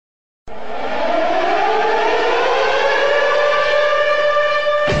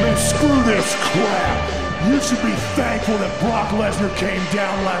this crap. You should be thankful that Brock Lesnar came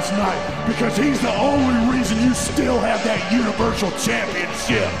down last night because he's the only reason you still have that Universal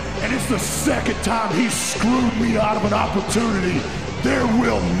Championship. And it's the second time he screwed me out of an opportunity. There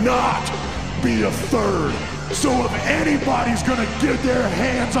will not be a third. So if anybody's gonna get their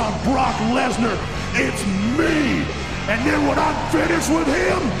hands on Brock Lesnar, it's me. And then when I'm finished with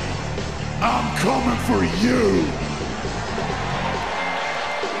him, I'm coming for you.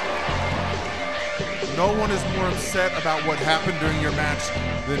 No one is more upset about what happened during your match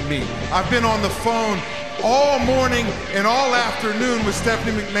than me. I've been on the phone all morning and all afternoon with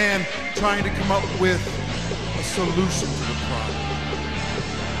Stephanie McMahon trying to come up with a solution to the problem.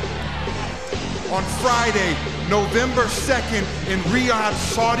 On Friday, November 2nd in Riyadh,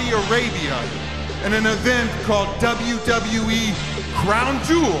 Saudi Arabia, in an event called WWE Crown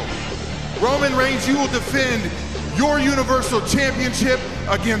Jewel, Roman Reigns, you will defend your Universal Championship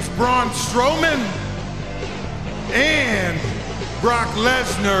against Braun Strowman and Brock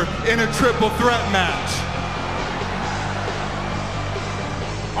Lesnar in a triple threat match.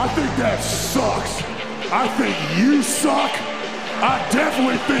 I think that sucks. I think you suck. I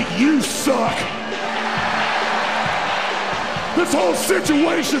definitely think you suck. This whole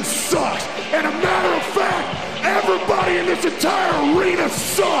situation sucks. And a matter of fact, everybody in this entire arena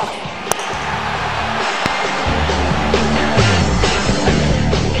sucks.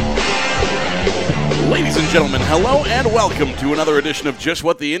 Ladies and gentlemen, hello and welcome to another edition of Just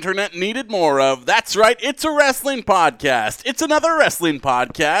What the Internet Needed More Of. That's right, it's a wrestling podcast. It's another wrestling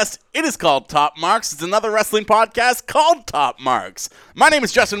podcast. It is called Top Marks. It's another wrestling podcast called Top Marks. My name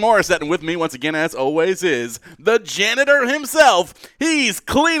is Justin Morissette, and with me, once again, as always, is the janitor himself. He's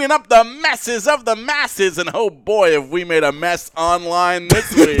cleaning up the messes of the masses, and oh boy, have we made a mess online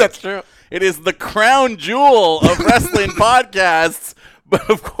this week. That's true. It is the crown jewel of wrestling podcasts. But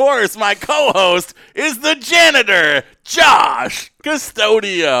of course, my co-host is the janitor, Josh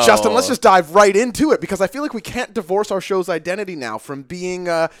Custodio. Justin, let's just dive right into it because I feel like we can't divorce our show's identity now from being,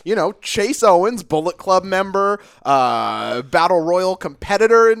 Chase Owens, Bullet Club member, Battle Royal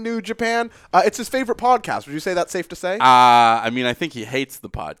competitor in New Japan. It's his favorite podcast. Would you say that's safe to say? I think he hates the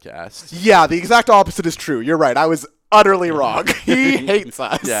podcast. Yeah, the exact opposite is true. You're right. I was utterly wrong. He hates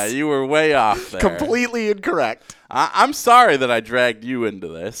us. Yeah, you were way off there. Completely incorrect. I'm sorry that I dragged you into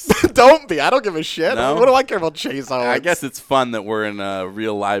this. Don't be. I don't give a shit. No? What do I care about Chase Owens? I guess it's fun that we're in a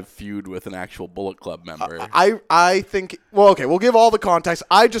real live feud with an actual Bullet Club member. I think, well, okay, we'll give all the context.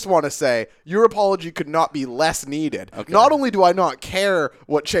 I just want to say your apology could not be less needed. Okay. Not only do I not care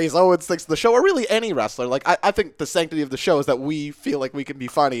what Chase Owens thinks of the show, or really any wrestler, like I think the sanctity of the show is that we feel like we can be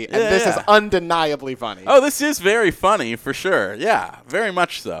funny, and this is undeniably funny. Oh, this is very funny, for sure. Yeah, very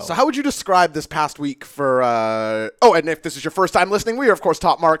much so. So how would you describe this past week for, and if this is your first time listening, we are, of course,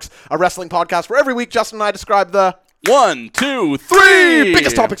 Top Marks, a wrestling podcast where every week Justin and I describe the 1, 2, 3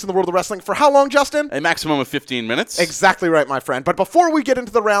 biggest topics in the world of wrestling. For how long, Justin? A maximum of 15 minutes. Exactly right, my friend. But before we get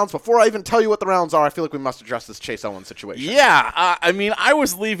into the rounds, before I even tell you what the rounds are, I feel like we must address this Chase Owens situation. Yeah, I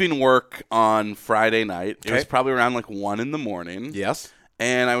was leaving work on Friday night. It was probably around 1 in the morning. Yes.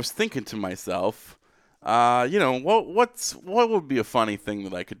 And I was thinking to myself, what would be a funny thing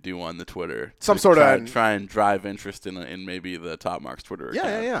that I could do on the Twitter? Some sort of try and drive interest in maybe the Top Marks Twitter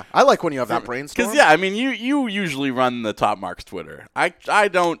account. Yeah. I like when you have that brainstorm. Because you usually run the Top Marks Twitter. I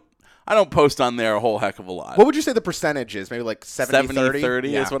don't post on there a whole heck of a lot. What would you say the percentage is? Maybe 70-30?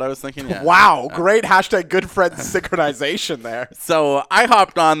 70-30 is what I was thinking. Yeah. Wow, great hashtag good friends synchronization there. So I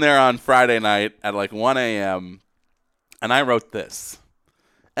hopped on there on Friday night at 1 a.m. and I wrote this: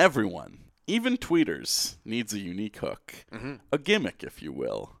 everyone, even tweeters, needs a unique hook. Mm-hmm. A gimmick, if you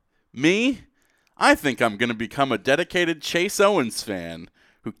will. Me? I think I'm going to become a dedicated Chase Owens fan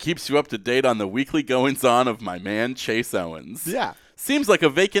who keeps you up to date on the weekly goings-on of my man Chase Owens. Yeah. Seems like a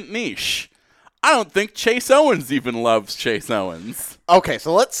vacant niche. I don't think Chase Owens even loves Chase Owens. Okay,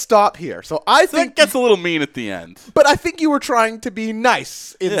 so let's stop here. So I think it gets a little mean at the end. But I think you were trying to be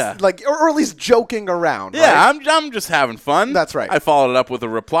nice. Yeah. Or at least joking around. Yeah, right? I'm just having fun. That's right. I followed it up with a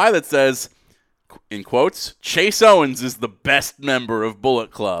reply that says, in quotes, Chase Owens is the best member of Bullet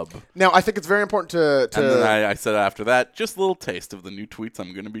Club. Now, I think it's very important to And then I said after that, just a little taste of the new tweets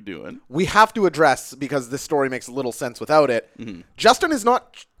I'm going to be doing. We have to address, because this story makes little sense without it, Justin is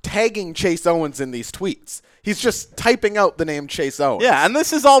not tagging Chase Owens in these tweets. He's just typing out the name Chase Owens. Yeah, and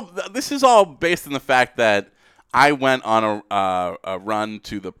this is all based on the fact that I went on a run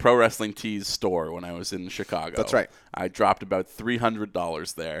to the Pro Wrestling Tees store when I was in Chicago. That's right. I dropped about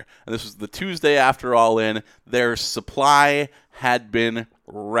 $300 there. And this was the Tuesday after All In. Their supply had been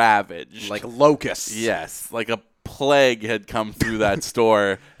ravaged. Like locusts. Yes, like a plague had come through that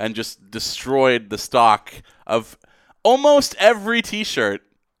store and just destroyed the stock of almost every T-shirt,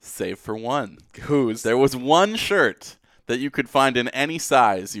 save for one. Whose? There was one shirt that you could find in any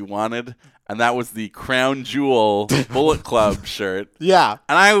size you wanted, and that was the Crown Jewel Bullet Club shirt. Yeah.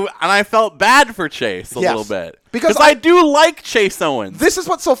 And I felt bad for Chase a Yes. little bit. Because I do like Chase Owens. This is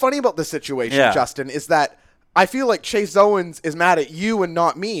what's so funny about this situation, Yeah. Justin, is that I feel like Chase Owens is mad at you and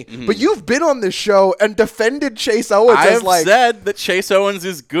not me. But you've been on this show and defended Chase Owens I as have like said that Chase Owens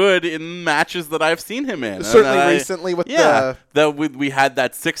is good in matches that I've seen him in. certainly recently with we had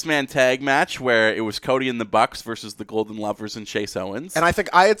that 6-man tag match where it was Cody and the Bucks versus the Golden Lovers and Chase Owens. And I think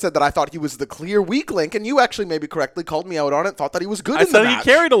I had said that I thought he was the clear weak link, and you actually maybe correctly called me out on it, thought that he was good I in the said match.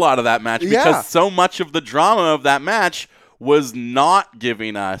 he carried a lot of that match Yeah. because so much of the drama of that match was not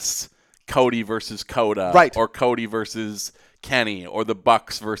giving us Cody versus Coda, Right. or Cody versus Kenny, or the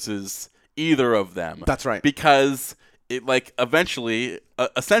Bucks versus either of them. That's right. Because it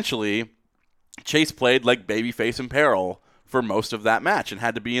essentially, Chase played like babyface in peril for most of that match and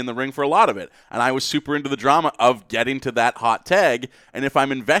had to be in the ring for a lot of it. And I was super into the drama of getting to that hot tag. And if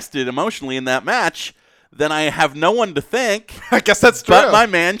I'm invested emotionally in that match, then I have no one to thank I guess that's true. but my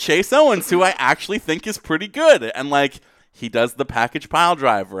man Chase Owens, who I actually think is pretty good. And like, he does the package pile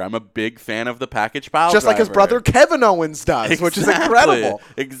driver. I'm a big fan of the package pile Just driver. like his brother Kevin Owens does, which is incredible.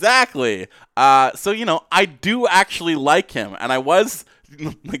 Exactly. So, I do actually like him. And I was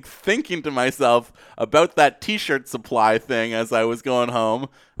like thinking to myself about that T-shirt supply thing as I was going home.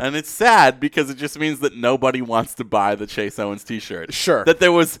 And it's sad because it just means that nobody wants to buy the Chase Owens T-shirt. Sure. That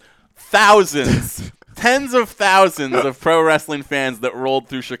there was thousands, tens of thousands of pro wrestling fans that rolled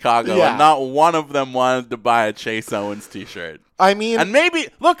through Chicago, Yeah. and not one of them wanted to buy a Chase Owens T-shirt. I mean, And maybe,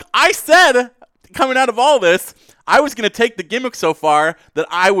 look, I said, coming out of all this, I was going to take the gimmick so far that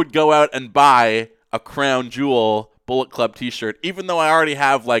I would go out and buy a Crown Jewel Bullet Club T-shirt, even though I already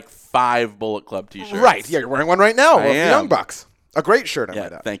have like 5 Bullet Club T-shirts. right. Yeah, you're wearing one right now I of the am. Young Bucks. A great shirt, I Yeah,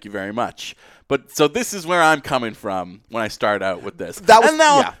 might add. thank you very much. But so this is where I'm coming from when I start out with this. That was- and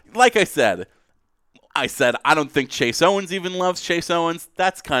now, yeah. like I said I don't think Chase Owens even loves Chase Owens.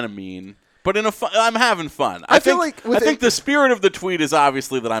 That's kind of mean. But I'm having fun. I feel like I think the spirit of the tweet is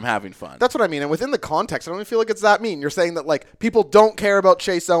obviously that I'm having fun. That's what I mean. And within the context, I don't even feel like it's that mean. You're saying that, like, people don't care about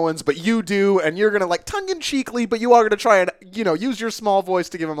Chase Owens, but you do, and you're going to, like, tongue-in-cheekly, but you are going to try and, use your small voice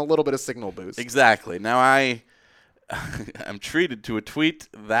to give him a little bit of signal boost. Exactly. Now, I'm treated to a tweet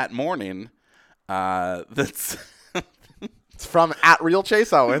that morning that's It's from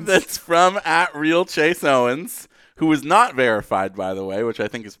 @RealChaseOwens. that's from @RealChaseOwens, who is not verified, by the way, which I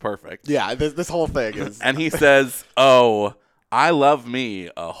think is perfect. Yeah, this whole thing is... And he says, "Oh, I love me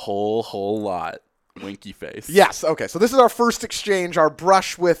a whole lot." Winky face. Yes, okay. So this is our first exchange, our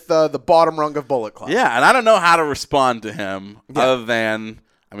brush with the bottom rung of Bullet Club. Yeah, and I don't know how to respond to him Yeah. other than,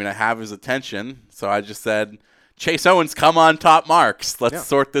 I have his attention, so I just said, Chase Owens, come on, Top Marks. Let's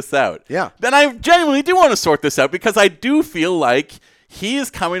sort this out. Yeah. Then I genuinely do want to sort this out because I do feel like he is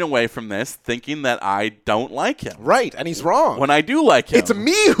coming away from this thinking that I don't like him. Right, and he's wrong. When I do like him. It's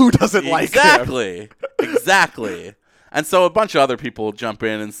me who doesn't like him. Exactly. And so a bunch of other people jump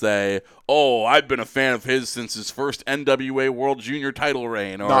in and say, "Oh, I've been a fan of his since his first NWA World Junior title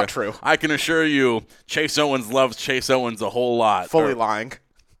reign." Or, Not true. "I can assure you, Chase Owens loves Chase Owens a whole lot." Fully Or, lying.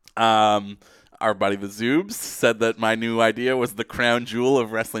 our buddy the Zoobs said that my new idea was the crown jewel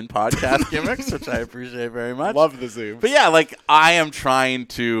of wrestling podcast gimmicks, which I appreciate very much. Love the Zoom. But yeah, like, I am trying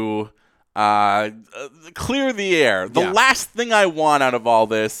to clear the air. The Yeah. last thing I want out of all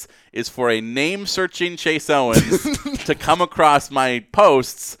this is for a name-searching Chase Owens to come across my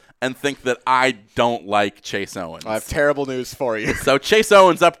posts and think that I don't like Chase Owens. I have terrible news for you. So Chase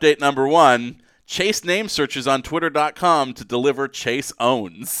Owens update number 1. Chase name searches on Twitter.com to deliver Chase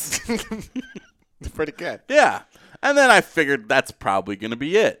Owens. Pretty good. Yeah. And then I figured that's probably going to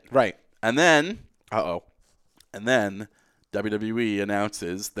be it. Right. And then Uh-oh. WWE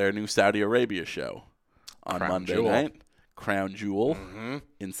announces their new Saudi Arabia show on Crown Monday Jewel. night. Crown Jewel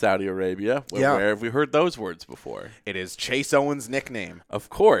in Saudi Arabia. Yeah. Where have we heard those words before? It is Chase Owens' nickname. Of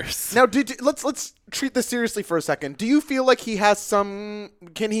course. Now, let's treat this seriously for a second. Do you feel like he has some...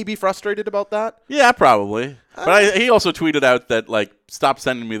 Can he be frustrated about that? Yeah, probably. But he also tweeted out that, like, stop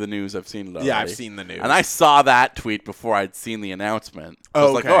sending me the news. I've seen it already. Yeah, I've seen the news. And I saw that tweet before I'd seen the announcement. I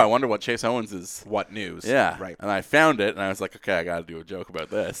was like, Okay. oh, I wonder what Chase Owens is. What news? Yeah. Right. And I found it, and I was like, okay, I got to do a joke about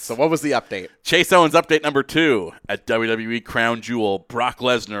this. So what was the update? Chase Owens update number 2 at WWE Crown Jewel. Brock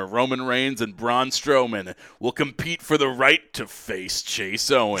Lesnar, Roman Reigns, and Braun Strowman will compete for the right to face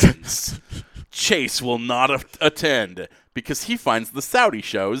Chase Owens. Chase will not attend because he finds the Saudi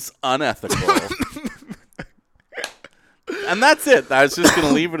shows unethical. And that's it. I was just going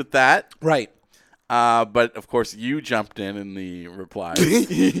to leave it at that. Right. But, of course, you jumped in the replies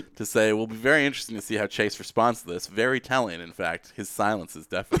to say, it will be very interesting to see how Chase responds to this. Very telling, in fact. His silence is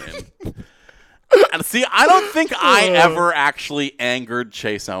deafening. And see, I don't think I ever actually angered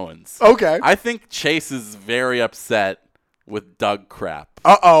Chase Owens. Okay. I think Chase is very upset with Doug crap.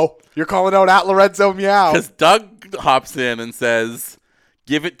 Uh-oh. You're calling out at Lorenzo Meow. Because Doug hops in and says,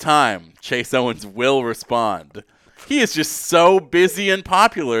 give it time. Chase Owens will respond. He is just so busy and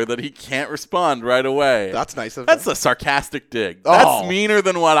popular that he can't respond right away. That's nice of him. That's a sarcastic dig. That's meaner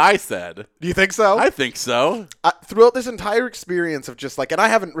than what I said. Do you think so? I think so. Throughout this entire experience of just like, and I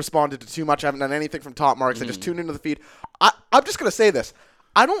haven't responded to too much. I haven't done anything from Top Marks. I just tuned into the feed. I'm just going to say this.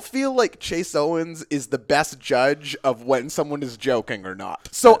 I don't feel like Chase Owens is the best judge of when someone is joking or not.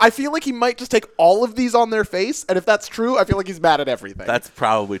 So I feel like he might just take all of these on their face, and if that's true, I feel like he's mad at everything. That's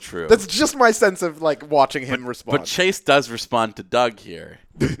probably true. That's just my sense of like watching him respond. But Chase does respond to Doug here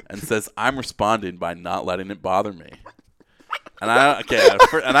and says, I'm responding by not letting it bother me. And I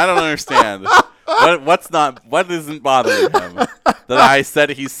don't understand. What isn't bothering him? That I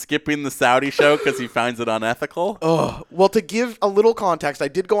said he's skipping the Saudi show because he finds it unethical? Oh, well, to give a little context, I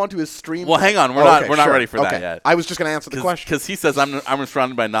did go onto his stream. Well, hang on, we're not ready for that yet. I was just going to answer the question because he says I'm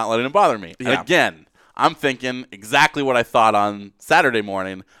responding by not letting it bother me. Yeah. And again, I'm thinking exactly what I thought on Saturday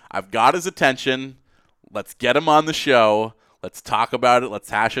morning. I've got his attention. Let's get him on the show. Let's talk about it. Let's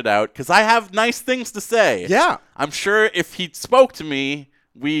hash it out. Because I have nice things to say. Yeah. I'm sure if he spoke to me,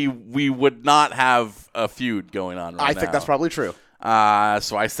 we would not have a feud going on right now. I think that's probably true.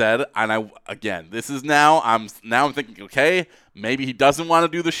 So I said, and this is now I'm thinking, okay, maybe he doesn't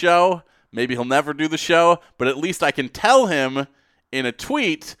want to do the show. Maybe he'll never do the show. But at least I can tell him in a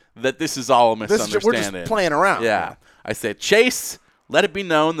tweet that this is all a misunderstanding. We're just playing around. Yeah. I said, Chase, let it be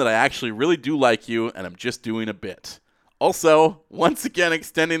known that I actually really do like you, and I'm just doing a bit. Also, once again,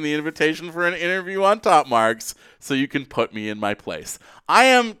 extending the invitation for an interview on Top Marks so you can put me in my place. I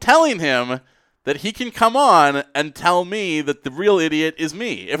am telling him that he can come on and tell me that the real idiot is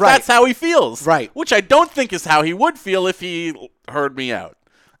me, if that's how he feels. Right. Which I don't think is how he would feel if he heard me out.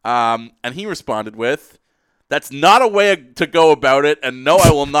 And he responded with, that's not a way to go about it, and no,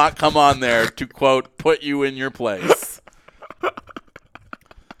 I will not come on there to, quote, put you in your place.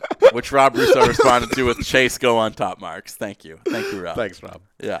 Which Rob Russo responded to with Chase go on Top Marks. Thank you, Rob. Thanks, Rob.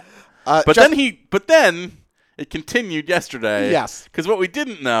 Yeah. But then it continued yesterday. Yes. Because what we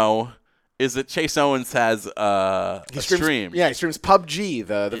didn't know is that Chase Owens has a stream. Yeah, he streams PUBG,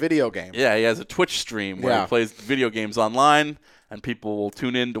 the video game. Yeah, he has a Twitch stream where he plays video games online, and people will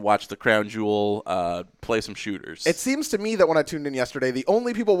tune in to watch the Crown Jewel play some shooters. It seems to me that when I tuned in yesterday, the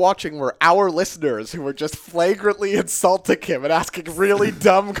only people watching were our listeners who were just flagrantly insulting him and asking really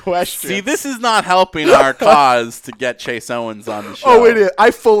dumb questions. See, this is not helping our cause to get Chase Owens on the show. Oh, it is.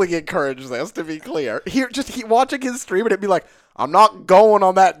 I fully encourage this, to be clear. Watching his stream and it'd be like, I'm not going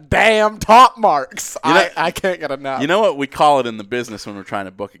on that damn Top Marks. I can't get enough. You know what we call it in the business when we're trying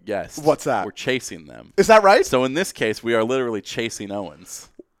to book a guest? What's that? We're chasing them. Is that right? So in this case, we are literally chasing Owens.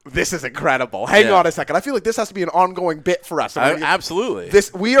 This is incredible. Hang on a second. I feel like this has to be an ongoing bit for us. Absolutely.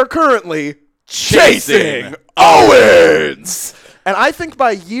 We are currently chasing Owens. And I think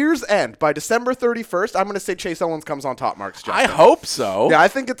by year's end, by December 31st, I'm going to say Chase Owens comes on Top Marks. Justin. I hope so. Yeah, I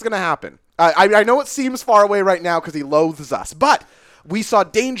think it's going to happen. I know it seems far away right now because he loathes us, but we saw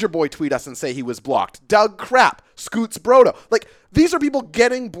Danger Boy tweet us and say he was blocked. Doug Crap, Scoots Brodo. Like, these are people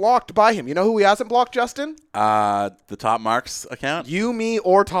getting blocked by him. You know who he hasn't blocked, Justin? The Top Marks account? You, me,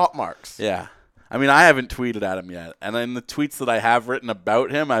 or Top Marks. Yeah. I mean, I haven't tweeted at him yet. And in the tweets that I have written about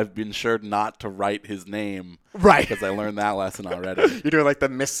him, I've been sure not to write his name. Right. Because I learned that lesson already. You're doing like the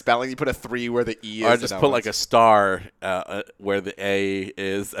misspelling. You put a 3 where the E is. Or I just put like a star where the A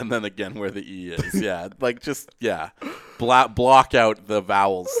is and then again where the E is. Yeah. Block out the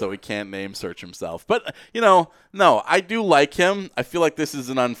vowels so he can't name search himself. But, no, I do like him. I feel like this is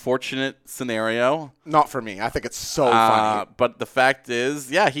an unfortunate scenario. Not for me. I think it's so funny. But the fact is,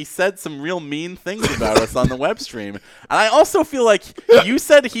 he said some real mean things about us on the web stream. And I also feel like you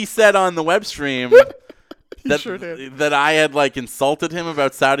said he said on the web stream that I had insulted him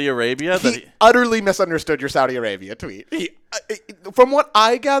about Saudi Arabia. He utterly misunderstood your Saudi Arabia tweet. From what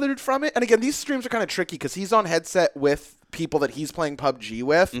I gathered from it, and again, these streams are kind of tricky because he's on headset with people that he's playing PUBG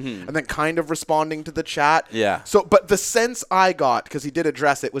with, and then kind of responding to the chat. Yeah. So, but the sense I got, because he did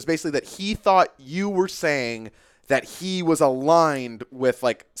address it, was basically that he thought you were saying that he was aligned with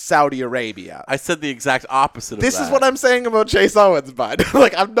Saudi Arabia. I said the exact opposite of that. This is what I'm saying about Chase Owens, bud.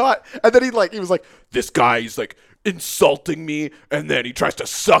 I'm not. And then he was like, this guy's insulting me, and then he tries to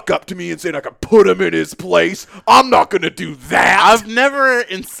suck up to me and saying I can put him in his place. I'm not going to do that. I've never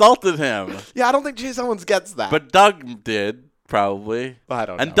insulted him. Yeah, I don't think Chase Owens gets that. But Doug did, probably. I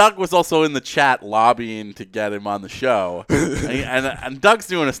don't know. And Doug was also in the chat lobbying to get him on the show. and Doug's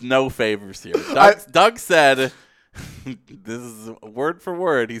doing us no favors here. Doug said, this is word for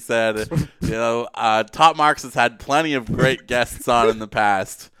word, he said, Top Marks has had plenty of great guests on in the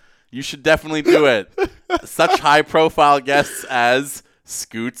past. You should definitely do it. Such high-profile guests as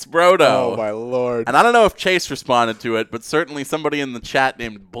Scoots Brodo. Oh, my Lord. And I don't know if Chase responded to it, but certainly somebody in the chat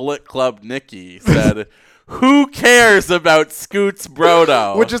named Bullet Club Nikki said, who cares about Scoots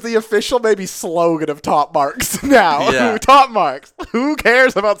Brodo? Which is the official maybe slogan of Top Marks now. Yeah. Top Marks. Who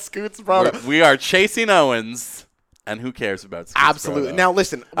cares about Scoots Brodo? We are chasing Owens, and who cares about Scoots Absolutely. Brodo? Now,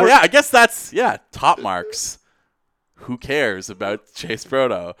 listen. I guess that's, Top Marks. Who cares about Chase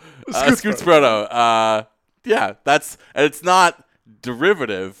Brodo? Scoots Brodo. And it's not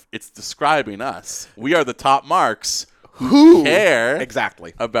derivative. It's describing us. We are the Top Marks who care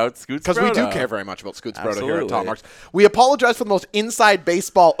exactly about Scoots Brodo. Because we do care very much about Scoots Brodo here at Absolutely. Top Marks. We apologize for the most inside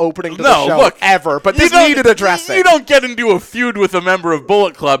baseball opening to the show look, ever, but you this needed addressing. You don't get into a feud with a member of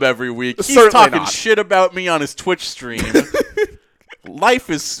Bullet Club every week. He's Certainly talking not. shit about me on his Twitch stream. Life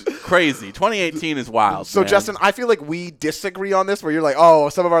is crazy. 2018 is wild. So, man. Justin, I feel like we disagree on this, where you're like, oh,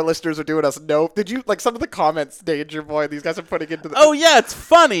 some of our listeners are doing us no. Did you, like, some of the comments, Danger Boy, these guys are putting into the... Oh, yeah, it's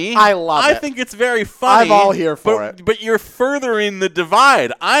funny. I love it. I think it's very funny. I'm all here for it. But you're furthering the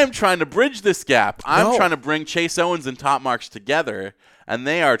divide. I'm trying to bridge this gap. I'm No. trying to bring Chase Owens and Top Marks together, and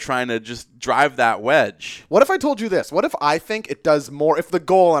they are trying to just drive that wedge. What if I told you this? What if I think it does more, if the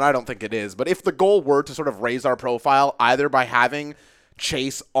goal, and I don't think it is, but if the goal were to sort of raise our profile, either by having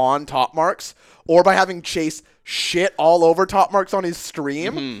Chase on Top Marks or by having Chase shit all over Top Marks on his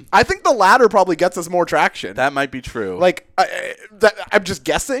stream, I think the latter probably gets us more traction. That might be true. Like, I'm just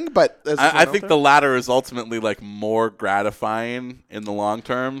guessing, but... I think the latter is ultimately, like, more gratifying in the long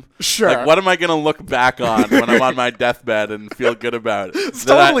term. Sure. Like, what am I going to look back on when I'm on my deathbed and feel good about? It's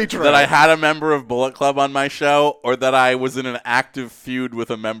totally true. That I had a member of Bullet Club on my show, or that I was in an active feud with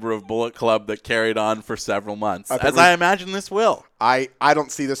a member of Bullet Club that carried on for several months, as I imagine this will. I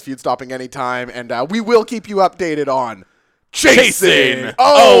don't see this feud stopping anytime, and we will keep you updated on Chasing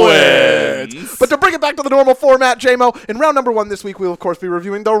Owens. But to bring it back to the normal format, JMO, in round number 1 this week, we will, of course, be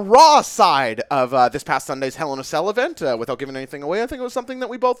reviewing the Raw side of this past Sunday's Hell in a Cell event. Without giving anything away, I think it was something that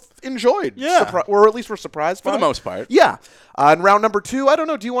we both enjoyed. Yeah. Or at least were surprised by. For the most part. Yeah. In round number 2, I don't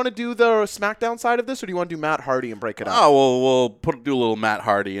know, do you want to do the SmackDown side of this, or do you want to do Matt Hardy and break it up? Oh, well, we'll do a little Matt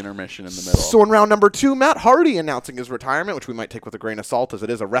Hardy intermission in the middle. So in round number 2, Matt Hardy announcing his retirement, which we might take with a grain of salt as it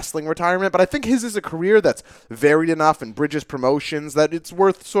is a wrestling retirement, but I think his is a career that's varied enough and bridges promotions that it's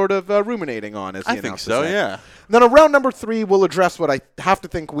worth sort of ruminating on, as he I think announced so, today. yeah. Then in round number 3, we'll address what I have to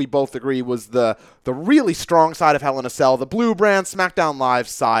think we both agree was the really strong side of Hell in a Cell, the Blue Brand SmackDown Live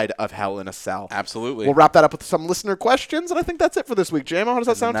side of Hell in a Cell. Absolutely. We'll wrap that up with some listener questions, and I think that's it for this week. JMO, how does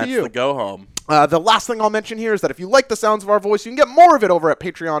that sound to you? That's the go home. The last thing I'll mention here is that if you like the sounds of our voice, you can get more of it over at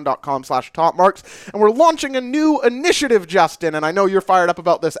patreon.com/topmarks. And we're launching a new initiative, Justin, and I know you're fired up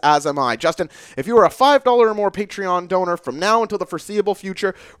about this, as am I. Justin, if you are a $5 or more Patreon donor from now until the foreseeable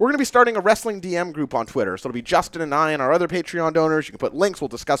future, we're going to be starting a wrestling DM group on Twitter. So it'll be Justin and I and our other Patreon donors. You can put links. We'll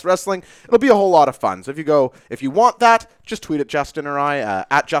discuss wrestling. It'll be a whole lot of fun. So if you want that, just tweet at Justin or I,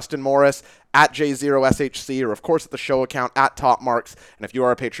 at Justin Morris, at J0SHC, or of course at the show account at Top Marks. And if you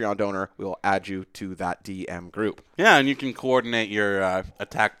are a Patreon donor, we will add you to that DM group. Yeah, and you can coordinate your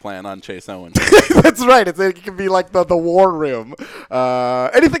attack plan on Chase Owens. That's right. It can be like the war room.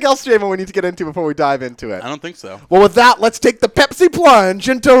 Anything else, Jamin, we need to get into before we dive into it? I don't think so. Well, with that, let's take the Pepsi plunge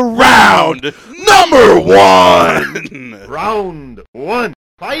into round number 1. Round 1.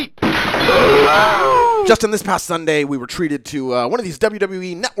 Fight! Justin, this past Sunday, we were treated to one of these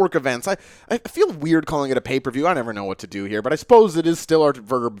WWE Network events. I feel weird calling it a pay-per-view. I never know what to do here, but I suppose it is still our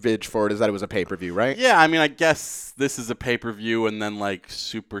verbiage for it is that it was a pay-per-view, right? Yeah, I mean, I guess this is a pay-per-view, and then, like,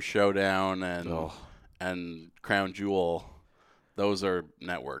 Super Showdown and Crown Jewel, those are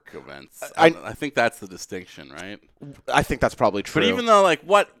network events. I think that's the distinction, right? I think that's probably true. But even though, like,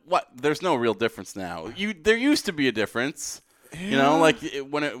 what? There's no real difference now. There used to be a difference. You know, like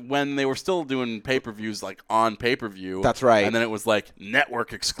when they were still doing pay-per-views, like on pay-per-view. That's right. And then it was like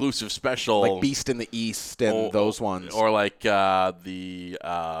network exclusive special, like Beast in the East and those ones, or like the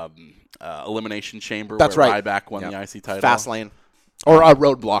Elimination Chamber. That's where right. Ryback won the IC title. Fastlane. Or a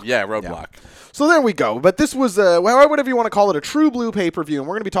Roadblock. Yeah, Roadblock. Yeah. So there we go. But this was, whatever you want to call it, a true blue pay-per-view, and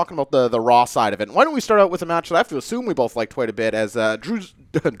we're going to be talking about the Raw side of it. And why don't we start out with a match that I have to assume we both liked quite a bit, as Dolph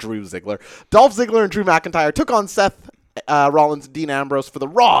Ziggler and Drew McIntyre took on Seth Rollins and Dean Ambrose for the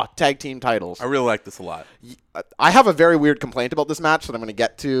Raw Tag Team titles. I really like this a lot. I have a very weird complaint about this match that I'm going to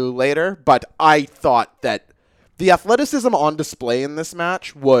get to later, but I thought that the athleticism on display in this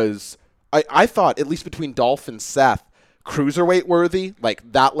match was, I thought, at least between Dolph and Seth, cruiserweight worthy,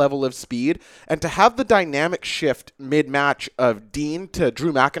 like that level of speed. And to have the dynamic shift mid-match of Dean to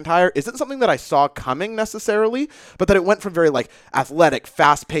Drew McIntyre isn't something that I saw coming necessarily, but that it went from very like athletic,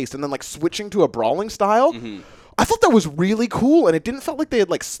 fast-paced, and then like switching to a brawling style. I thought that was really cool, and it didn't feel like they had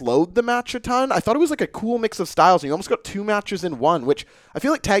like slowed the match a ton. I thought it was like a cool mix of styles, and you almost got two matches in one, which I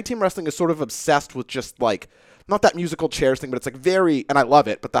feel like tag team wrestling is sort of obsessed with, just like, not that musical chairs thing, but it's like very, and I love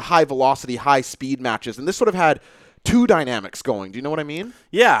it, but the high velocity, high speed matches, and this sort of had two dynamics going. Do you know what I mean?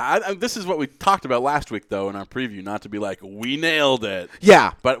 Yeah, this is what we talked about last week, though, in our preview, not to be like, we nailed it.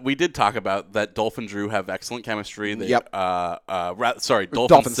 Yeah. But we did talk about that Dolph and Drew have excellent chemistry. They, Yep. Dolph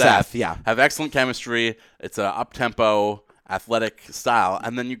and Seth yeah. have excellent chemistry. It's a up-tempo, athletic style,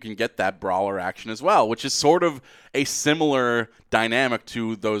 and then you can get that brawler action as well, which is sort of a similar dynamic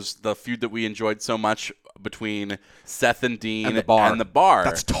to the feud that we enjoyed so much between Seth and Dean And the Bar.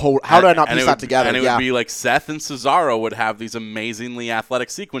 That's how did I not piece that together? And it would be like Seth and Cesaro would have these amazingly athletic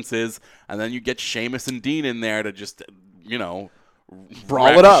sequences, and then you get Sheamus and Dean in there to just,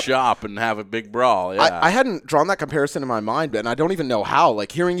 brawl it up, shop, and have a big brawl. Yeah. I hadn't drawn that comparison in my mind, and I don't even know how.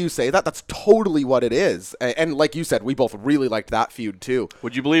 Like, hearing you say that, that's totally what it is. And like you said, we both really liked that feud too.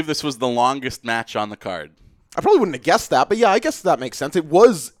 Would you believe this was the longest match on the card? I probably wouldn't have guessed that, but yeah, I guess that makes sense. It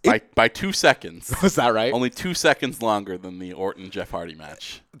was by 2 seconds. Was that right? Only 2 seconds longer than the Orton Jeff Hardy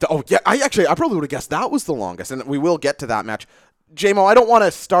match. Oh yeah, I probably would have guessed that was the longest, and we will get to that match. JMO, I don't want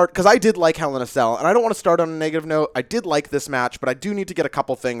to start, because I did like Hell in a Cell, and I don't want to start on a negative note. I did like this match, but I do need to get a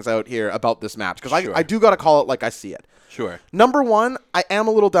couple things out here about this match, because I do got to call it like I see it. Sure. Number one, I am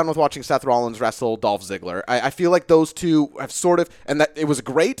a little done with watching Seth Rollins wrestle Dolph Ziggler. I feel like those two have sort of, and that it was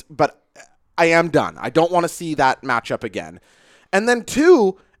great, but I am done. I don't want to see that matchup again. And then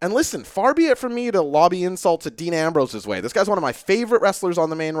two, and listen, far be it from me to lobby insults at Dean Ambrose's way. This guy's one of my favorite wrestlers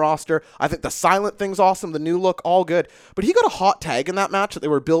on the main roster. I think the silent thing's awesome, the new look, all good. But he got a hot tag in that match that they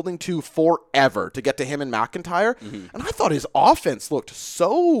were building to forever to get to him and McIntyre. And I thought his offense looked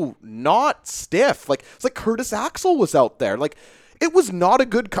so not stiff. Like, it's like Curtis Axel was out there. Like, it was not a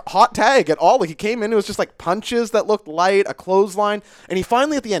good hot tag at all. Like, he came in, it was just like punches that looked light, a clothesline, and he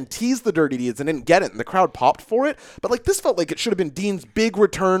finally at the end teased the Dirty Deeds and didn't get it, and the crowd popped for it. But like, this felt like it should have been Dean's big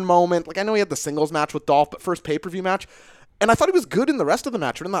return moment. Like, I know he had the singles match with Dolph, but first pay-per-view match. And I thought he was good in the rest of the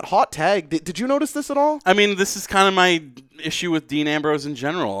match, but in that hot tag, did you notice this at all? I mean, this is kind of my issue with Dean Ambrose in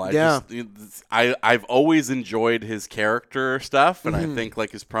general. I've always enjoyed his character stuff, and I think like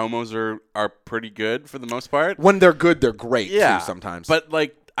his promos are pretty good for the most part. When they're good, they're great too sometimes. But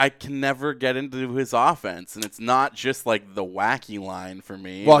like, I can never get into his offense, and it's not just like the wacky line for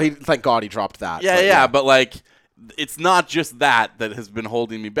me. Well, thank God he dropped that. But like, it's not just that has been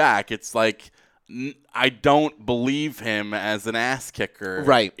holding me back. It's like, I don't believe him as an ass kicker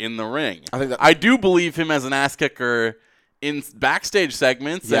in the ring. I do believe him as an ass kicker in backstage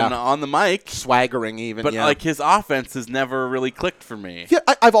segments and on the mic. Swaggering even, But like, his offense has never really clicked for me. Yeah,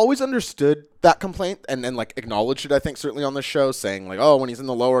 I've always understood that complaint and like acknowledged it, I think, certainly on the show, saying like, oh, when he's in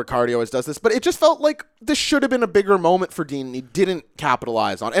the lower card, he always does this. But it just felt like this should have been a bigger moment for Dean, and he didn't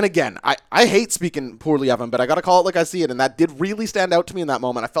capitalize on. And again, I hate speaking poorly of him, but I got to call it like I see it, and that did really stand out to me in that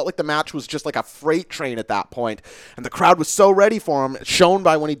moment. I felt like the match was just like a freight train at that point, and the crowd was so ready for him, shown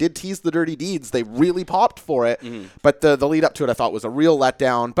by when he did tease the Dirty Deeds. They really popped for it, but the lead up to it I thought was a real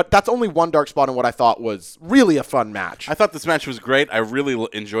letdown. But that's only one dark spot in what I thought was really a fun match. I thought this match was great. I really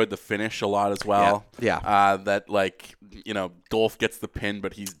enjoyed the finish a lot as well. Yeah. That, like, Dolph gets the pin,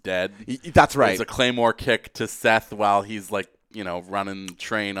 but he's dead. That's right. There's a Claymore kick to Seth while he's, like, running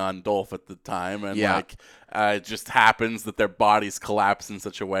train on Dolph at the time. And, it just happens that their bodies collapse in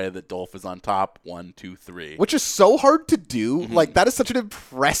such a way that Dolph is on top. 1, 2, 3. Which is so hard to do. Like, that is such an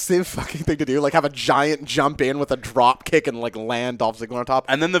impressive fucking thing to do. Like, have a giant jump in with a drop kick and, like, land Dolph Ziggler on top.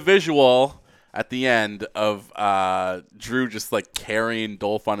 And then the visual at the end of Drew just like carrying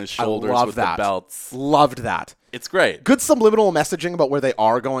Dolph on his shoulders with the belts. Loved that. It's great. Good subliminal messaging about where they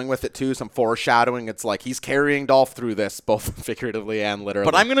are going with it too. Some foreshadowing. It's like he's carrying Dolph through this, both figuratively and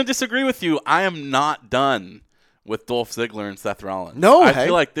literally. But I'm going to disagree with you. I am not done with Dolph Ziggler and Seth Rollins. No, I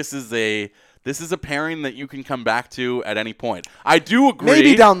feel like this is this is a pairing that you can come back to at any point. I do agree.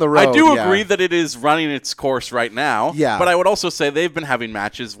 Maybe down the road. I do agree that it is running its course right now. Yeah. But I would also say they've been having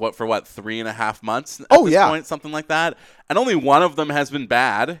matches, for 3.5 months at this point, something like that. And only one of them has been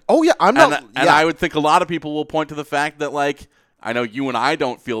bad. Oh, yeah. And I would think a lot of people will point to the fact that, like, I know you and I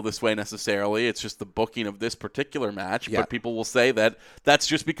don't feel this way necessarily. It's just the booking of this particular match. Yeah. But people will say that that's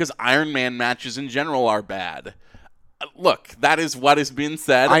just because Iron Man matches in general are bad. Look, that is what has been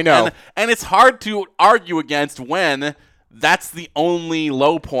said. I know. And it's hard to argue against when that's the only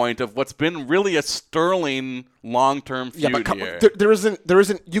low point of what's been really a sterling long-term feud here. There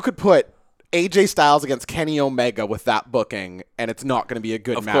isn't. You could put AJ Styles against Kenny Omega with that booking, and it's not going to be a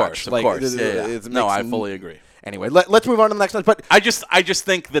good match. Of course. No, I fully agree. Anyway, let's move on to the next one. But I just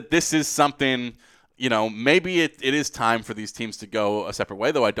think that this is something. Maybe it is time for these teams to go a separate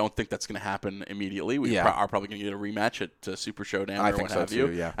way, though I don't think that's going to happen immediately. We are probably going to get a rematch at Super Showdown or what have you.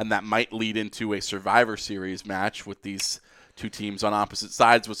 Yeah. And that might lead into a Survivor Series match with these two teams on opposite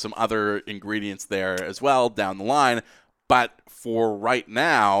sides with some other ingredients there as well down the line. But for right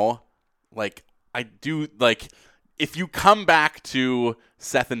now, if you come back to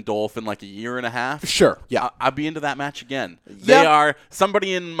Seth and Dolph in like a year and a half, sure, yeah, I'll be into that match again. Yeah. They are,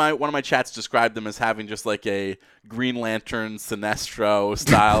 somebody in one of my chats described them as having just like a Green Lantern Sinestro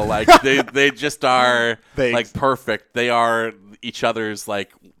style. Like they just are like perfect. They are each other's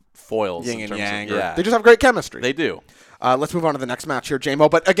like foils. Yin and yang. Yeah. They just have great chemistry. They do. Let's move on to the next match here, J-Mo.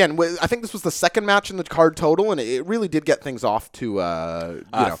 But again, I think this was the second match in the card total, and it really did get things off to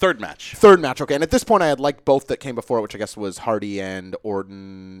third match. Third match, okay. And at this point, I had liked both that came before, which I guess was Hardy and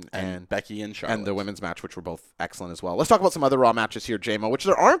Orton and Becky and Charlotte, and the women's match, which were both excellent as well. Let's talk about some other Raw matches here, J-Mo, which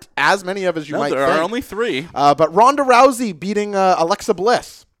there aren't as many of as you might think. There are only 3. But Ronda Rousey beating Alexa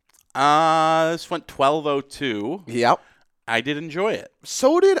Bliss. This went 12:02. Yep. I did enjoy it.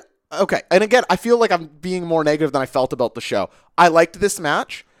 So did. Okay, and again, I feel like I'm being more negative than I felt about the show. I liked this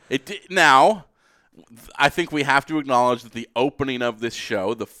match. Now, I think we have to acknowledge that the opening of this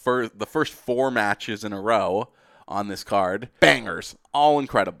show, the first 4 matches in a row on this card, bangers, all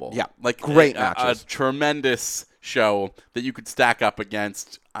incredible. Yeah, like great matches, a tremendous show that you could stack up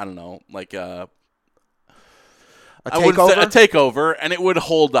against. I don't know, like a takeover, and it would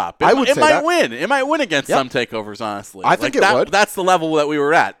hold up. It might win. It might win against some takeovers, honestly. I think it would. That's the level that we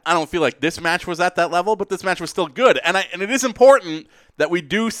were at. I don't feel like this match was at that level, but this match was still good. And it is important that we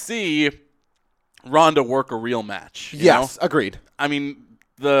do see Ronda work a real match. Yes, agreed. I mean,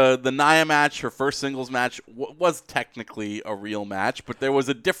 the Nia match, her first singles match, was technically a real match, but there was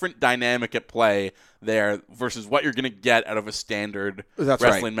a different dynamic at play there versus what you're going to get out of a standard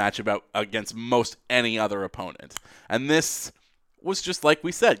wrestling match against most any other opponent. And this was just, like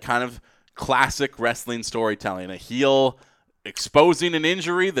we said, kind of classic wrestling storytelling. A heel exposing an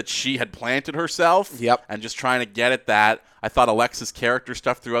injury that she had planted herself. Yep. And just trying to get at that. I thought Alexa's character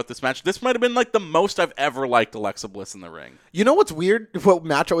stuff throughout this match, this might have been like the most I've ever liked Alexa Bliss in the ring. You know what's weird? What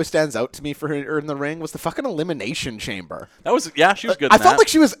match always stands out to me for her in the ring was the fucking Elimination Chamber. That was, she was good. I felt like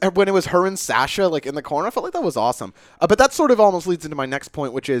she was, when it was her and Sasha like in the corner, I felt like that was awesome. But that sort of almost leads into my next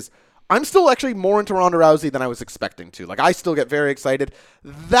point, which is I'm still actually more into Ronda Rousey than I was expecting to. Like, I still get very excited.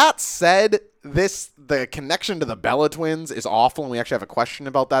 That said, the connection to the Bella twins is awful, and we actually have a question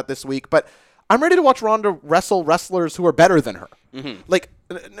about that this week. But I'm ready to watch Ronda wrestle wrestlers who are better than her. Mm-hmm. Like,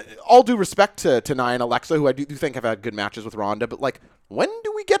 all due respect to Nia and Alexa, who I do think have had good matches with Ronda, but like, when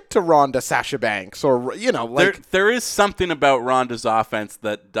do we get to Ronda Sasha Banks? Or, there is something about Ronda's offense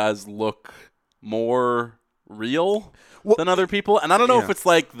that does look more real than other people, and I don't know if it's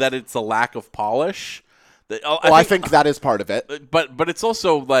like that it's a lack of polish. I think that is part of it. But it's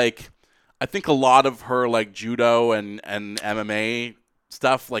also like, I think a lot of her like judo and MMA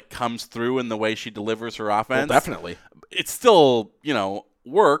stuff like comes through in the way she delivers her offense. Well, definitely. It's still,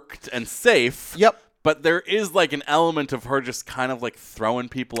 worked and safe. Yep. But there is like an element of her just kind of like throwing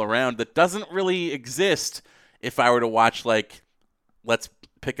people around that doesn't really exist if I were to watch, like, let's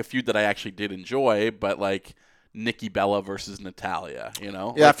pick a feud that I actually did enjoy, but like Nikki Bella versus Natalia,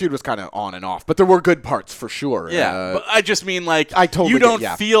 Yeah, that feud was kind of on and off, but there were good parts for sure. Yeah, but I just mean like you don't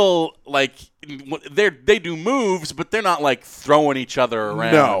feel like they do moves, but they're not like throwing each other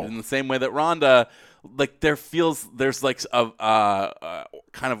around in the same way that Ronda, like there's like a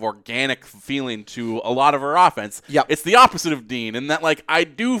kind of organic feeling to a lot of her offense. Yep. It's the opposite of Dean in that like I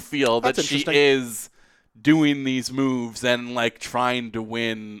do feel that she is doing these moves and like trying to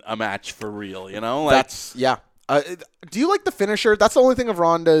win a match for real, Like, do you like the finisher? That's the only thing of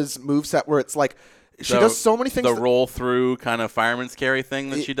Ronda's moveset where it's like She does so many things. The roll through kind of fireman's carry thing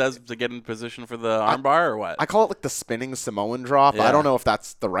that she does to get in position for the armbar, or what? I call it like the spinning Samoan drop. Yeah. I don't know if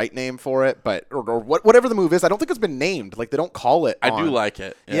that's the right name for it, but or whatever the move is. I don't think it's been named. Like they don't call it. I do like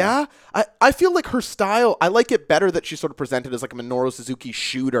it. Yeah. I feel like her style. I like it better that she's sort of presented as like a Minoru Suzuki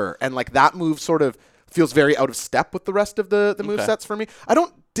shooter, and like that move sort of feels very out of step with the rest of the movesets for me. I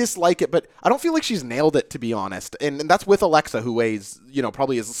don't dislike it, but I don't feel like she's nailed it, to be honest. And that's with Alexa, who weighs,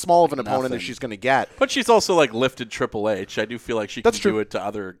 probably as small of an opponent as she's going to get. But she's also like lifted Triple H. I do feel like she can do it to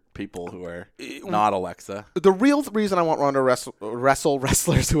other people who are not Alexa. The real reason I want Ronda wrestle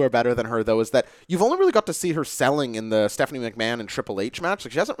wrestlers who are better than her, though, is that you've only really got to see her selling in the Stephanie McMahon and Triple H match.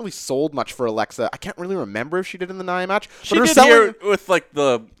 Like she hasn't really sold much for Alexa. I can't really remember if she did in the Nia match. She did here with like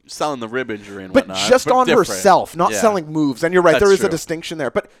the selling the rib injury and whatnot. But just on different. Herself, not selling moves. And you're right, there is a distinction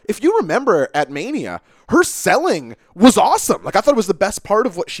there. But if you remember at Mania, her selling was awesome. Like I thought it was the best part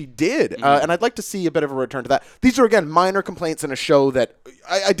of what she did. And I'd like to see a bit of a return to that. These are, again, minor complaints in a show that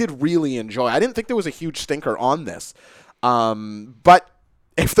I did really enjoy. I didn't think there was a huge stinker on this. But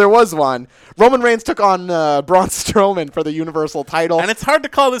if there was one, Roman Reigns took on Braun Strowman for the Universal title. And it's hard to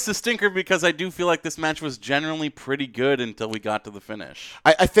call this a stinker because I do feel like this match was generally pretty good until we got to the finish.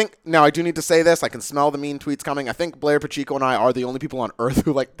 I think, now I do need to say this, I can smell the mean tweets coming. I think Blair Pacheco and I are the only people on earth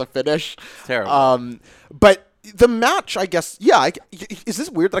who like the finish. It's terrible. But the match, I guess, is this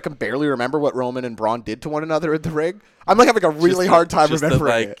weird that I can barely remember what Roman and Braun did to one another in the ring? I'm like having a really hard time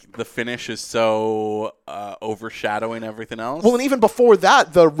remembering it. The finish is so overshadowing everything else. Well, and even before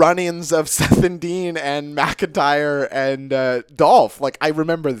that, the run-ins of Seth and Dean and McIntyre and Dolph, like I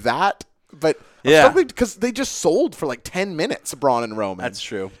remember that, but because they just sold for like 10 minutes, Braun and Roman. That's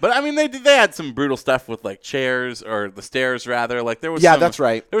true. But I mean, they had some brutal stuff with like chairs or the stairs rather. Like there was that's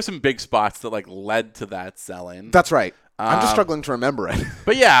right. There were some big spots that like led to that selling. That's right. I'm just struggling to remember it.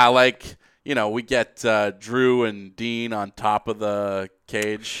 But yeah, like we get Drew and Dean on top of the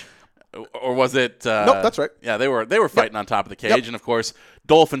cage. Or was it? Nope, that's right. Yeah, they were fighting on top of the cage, and of course,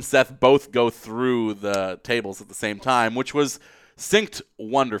 Dolph and Seth both go through the tables at the same time, which was synced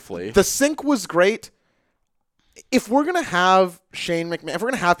wonderfully. The sync was great. If we're gonna have Shane McMahon, if we're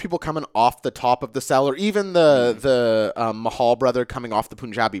gonna have people coming off the top of the cell, or even the Mahal brother coming off the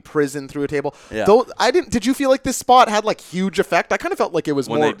Punjabi prison through a table, though I didn't. Did you feel like this spot had like huge effect? I kind of felt like it was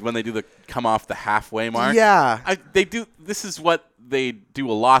when they do the come off the halfway mark. Yeah, they do. This is what they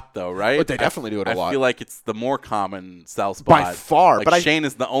do a lot, though, right? But they definitely do it a lot. I feel like it's the more common cell spot by far. Like, but Shane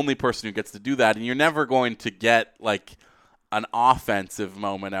is the only person who gets to do that, and you're never going to get like an offensive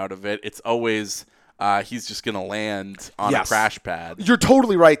moment out of it. It's always he's just going to land on a crash pad. You're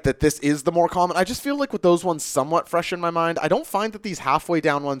totally right that this is the more common. I just feel like with those ones somewhat fresh in my mind, I don't find that these halfway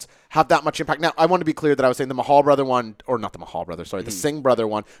down ones have that much impact. Now, I want to be clear that I was saying the Mahal brother one, or not the Mahal brother, sorry, the Singh brother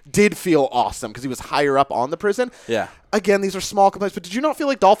one, did feel awesome because he was higher up on the prison. Yeah. Again, these are small complaints, but did you not feel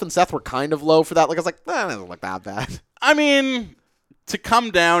like Dolph and Seth were kind of low for that? Like, I was like, it doesn't look that bad. I mean, to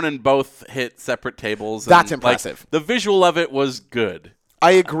come down and both hit separate tables. That's impressive. Like, the visual of it was good.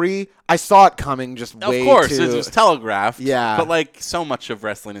 I agree. I saw it coming just way too... Of course, it was telegraphed. Yeah. But, like, so much of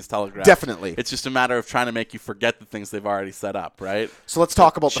wrestling is telegraphed. Definitely. It's just a matter of trying to make you forget the things they've already set up, right? So let's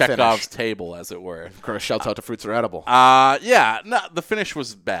talk about the finish. Chekhov's table, as it were. Of course, shouts out to Fruits Are Edible. The finish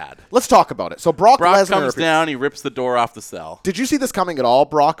was bad. Let's talk about it. So Brock Lesnar comes down, he rips the door off the cell. Did you see this coming at all,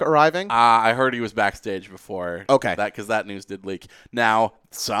 Brock arriving? I heard he was backstage before. Okay. Because that news did leak. Now,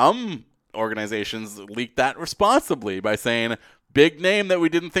 some organizations leaked that responsibly by saying... big name that we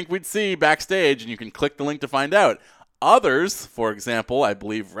didn't think we'd see backstage, and you can click the link to find out. Others, for example, I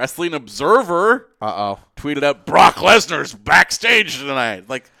believe Wrestling Observer tweeted out, Brock Lesnar's backstage tonight.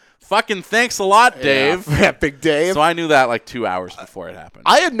 Like, fucking thanks a lot, Dave. Yeah, Big Dave. So I knew that like 2 hours before it happened.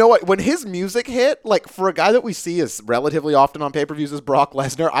 I had no idea. When his music hit, like for a guy that we see as relatively often on pay-per-views as Brock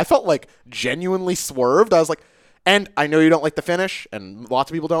Lesnar, I felt like genuinely swerved. I was like, and I know you don't like the finish, and lots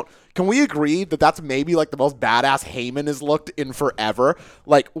of people don't. Can we agree that that's maybe like the most badass Heyman has looked in forever?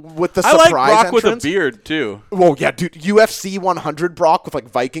 Like with the surprise I like Brock entrance. with a beard too. Well, yeah, dude, UFC 100 Brock with like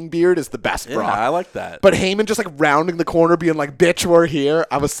Viking beard is the best Brock. Yeah, I like that. But Heyman just like rounding the corner, being like, "Bitch, we're here."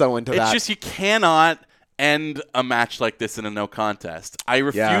 I was so into that. It's just you cannot end a match like this in a no contest. I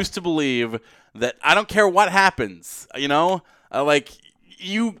refuse to believe that. I don't care what happens. Like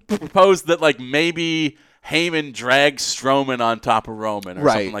you proposed that like maybe Heyman drags Strowman on top of Roman or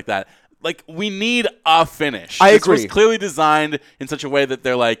something like that. Like, we need a finish. I agree. This was clearly designed in such a way that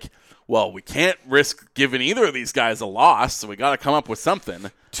they're like, well, we can't risk giving either of these guys a loss, so we got to come up with something.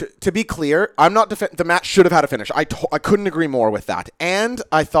 To be clear, I'm not the match should have had a finish. I couldn't agree more with that. And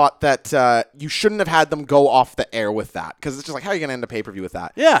I thought that you shouldn't have had them go off the air with that, because it's just like, how are you going to end a pay-per-view with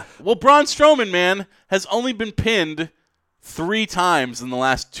that? Yeah. Well, Braun Strowman, man, has only been pinned 3 times in the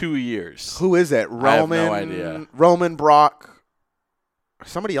last 2 years. Who is it? Roman, I have no idea. Roman, Brock.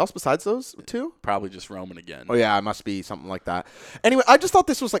 Somebody else besides those two? Probably just Roman again. Oh, yeah, it must be something like that. Anyway, I just thought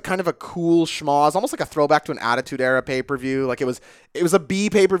this was like kind of a cool schmoz, almost like a throwback to an Attitude Era pay-per-view. Like it was a B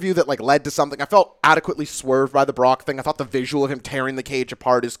pay-per-view that like led to something. I felt adequately swerved by the Brock thing. I thought the visual of him tearing the cage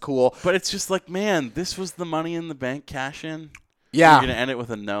apart is cool. But it's just like, man, this was the Money in the Bank cash-in? Yeah. You're going to end it with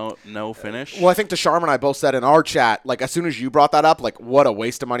a no finish? Well, I think Desharm and I both said in our chat, like as soon as you brought that up, like what a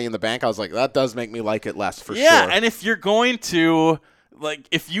waste of Money in the Bank. I was like, that does make me like it less for sure. Yeah, and if you're going to... Like,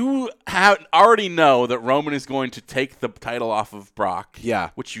 if you already know that Roman is going to take the title off of Brock,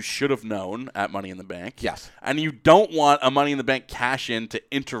 which you should have known at Money in the Bank, yes, and you don't want a Money in the Bank cash-in to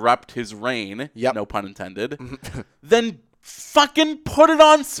interrupt his reign, no pun intended, then fucking put it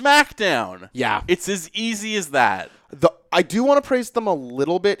on SmackDown. Yeah. It's as easy as that. I do want to praise them a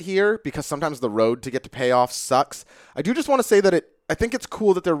little bit here, because sometimes the road to get to payoff sucks. I do just want to say that I think it's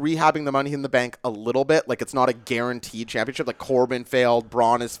cool that they're rehabbing the Money in the Bank a little bit. Like, it's not a guaranteed championship. Like, Corbin failed,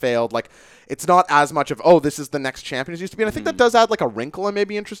 Braun has failed. Like, it's not as much of, this is the next champion as used to be. And I think that does add, like, a wrinkle I may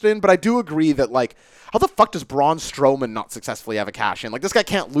be interested in. But I do agree that, like, how the fuck does Braun Strowman not successfully have a cash-in? Like, this guy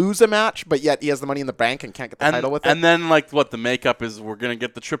can't lose a match, but yet he has the Money in the Bank and can't get the title with it. And then, like, the makeup is we're going to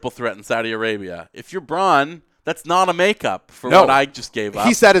get the triple threat in Saudi Arabia. If you're Braun... That's not a makeup for what I just gave up.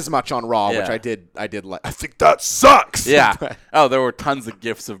 He said as much on Raw, which I did like. I think that sucks. Yeah. Oh, there were tons of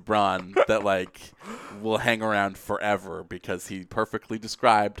gifs of Braun that like will hang around forever because he perfectly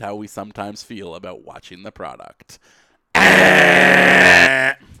described how we sometimes feel about watching the product. JMO,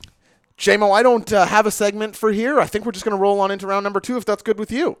 I don't have a segment for here. I think we're just going to roll on into round number 2 if that's good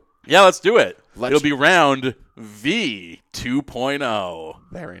with you. Yeah, let's do it. It'll be round V 2.0.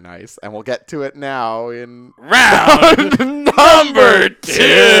 Very nice. And we'll get to it now in round number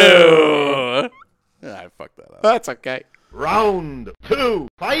 2. I fucked that up. That's okay. Round 2,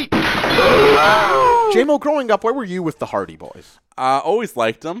 fight! JMO, growing up, where were you with the Hardy Boys? Always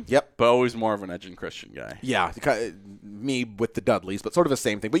liked them. Yep. But always more of an Edge and Christian guy. Yeah, me with the Dudleys, but sort of the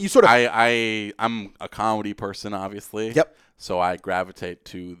same thing. But you sort of... I'm a comedy person, obviously. Yep. So I gravitate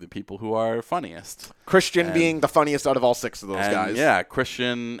to the people who are funniest. Christian being the funniest out of all 6 of those guys. Yeah,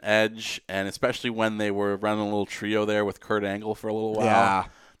 Christian, Edge, and especially when they were running a little trio there with Kurt Angle for a little while. Yeah.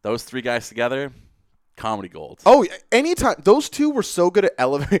 Those 3 guys together, comedy gold. Oh, anytime. Those 2 were so good at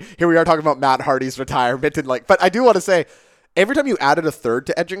elevating. Here we are talking about Matt Hardy's retirement. And but I do want to say, every time you added a third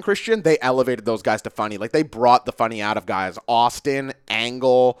to Edge and Christian, they elevated those guys to funny. Like, they brought the funny out of guys. Austin,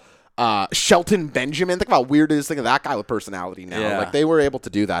 Angle... Shelton Benjamin. Think about how weird it is. Think of that guy with personality now. Yeah. Like, they were able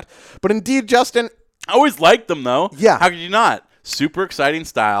to do that. But indeed, Justin... I always liked them, though. Yeah. How could you not? Super exciting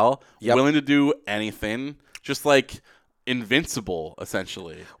style. Yep. Willing to do anything. Just like invincible,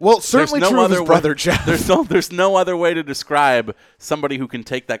 essentially. Well, certainly true of his brother, Jeff. There's no other way to describe somebody who can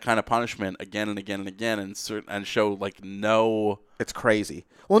take that kind of punishment again and again and again and show, like, no... It's crazy.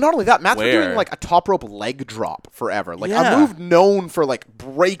 Well, not only that, Matt's been doing, like, a top rope leg drop forever. Like, Yeah. a move known for, like,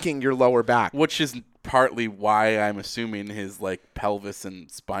 breaking your lower back. Which is partly why I'm assuming his, like, pelvis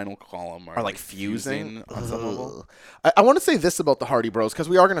and spinal column are like, fusing on some level. I want to say this about the Hardy Bros, because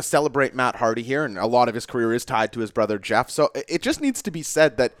we are going to celebrate Matt Hardy here, and a lot of his career is tied to his brother Jeff. So it just needs to be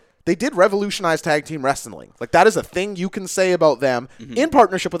said that they did revolutionize tag team wrestling. Like, that is a thing you can say about them in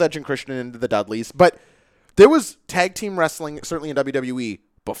partnership with Edge and Christian and the Dudleys. But there was tag team wrestling, certainly in WWE,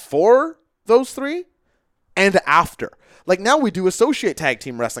 before those 3 and after. Like, now we do associate tag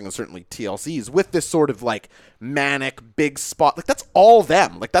team wrestling, and certainly TLCs, with this sort of, like, manic, big spot. Like, that's all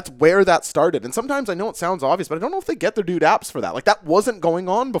them. Like, that's where that started. And sometimes I know it sounds obvious, but I don't know if they get their due daps for that. Like, that wasn't going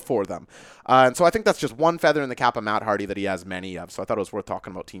on before them. And so I think that's just one feather in the cap of Matt Hardy that he has many of. So I thought it was worth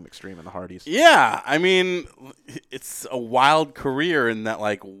talking about Team Extreme and the Hardys. Yeah, I mean, it's a wild career in that,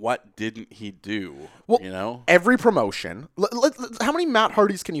 like, what didn't he do? Well, you know? Every promotion. How many Matt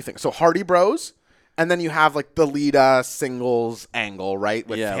Hardys can you think? So Hardy Bros, and then you have, like, the Lita singles angle, right,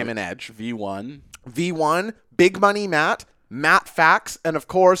 with him and Edge. V1, Big Money Matt Fax, and, of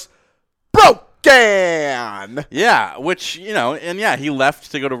course, Broken! Yeah, which, you know, and yeah, he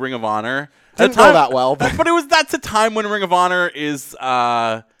left to go to Ring of Honor. Didn't go that well. But that's a time when Ring of Honor is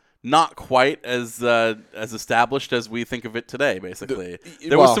not quite as established as we think of it today, basically.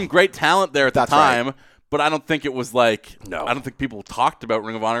 There was some great talent there at the time. Right. But I don't think it was like, I don't think people talked about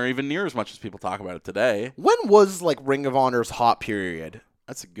Ring of Honor even near as much as people talk about it today. When was, like, Ring of Honor's hot period?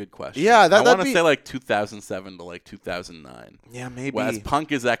 That's a good question. Yeah, I want to say like 2007 to like 2009. Yeah, maybe. Well, as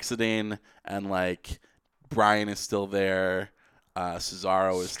Punk is exiting and like Bryan is still there,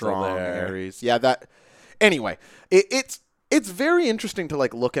 Cesaro is still there. Aries. Yeah, that. Anyway, it's very interesting to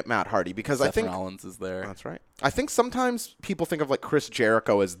like look at Matt Hardy because Seth I think Rollins is there. That's right. I think sometimes people think of like Chris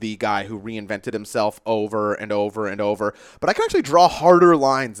Jericho as the guy who reinvented himself over and over and over, but I can actually draw harder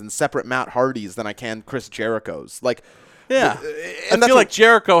lines and separate Matt Hardy's than I can Chris Jericho's. Like, yeah, and I feel like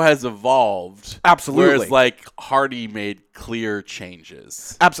Jericho has evolved. Absolutely. Whereas like Hardy made clear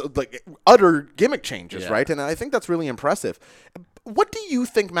changes. Absolutely, like utter gimmick changes, Yeah. right? And I think that's really impressive. What do you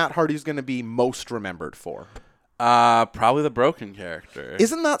think Matt Hardy's going to be most remembered for? Probably the broken character.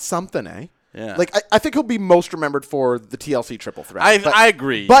 Isn't that something, eh? Yeah. Like, I think he'll be most remembered for the TLC triple threat. I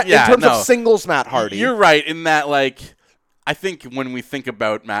agree. But yeah, in terms no. of singles Matt Hardy. You're right in that, like, I think when we think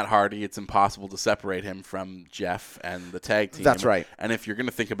about Matt Hardy, it's impossible to separate him from Jeff and the tag team. That's right. And if you're going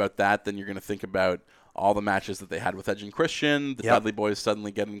to think about that, then you're going to think about all the matches that they had with Edge and Christian. The Dudley Boys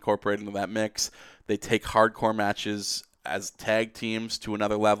suddenly get incorporated into that mix. They take hardcore matches as tag teams to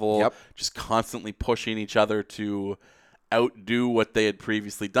another level, just constantly pushing each other to outdo what they had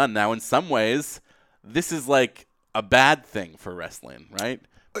previously done. Now, in some ways, this is like a bad thing for wrestling, right?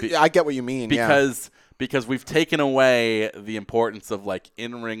 I get what you mean. Because we've taken away the importance of like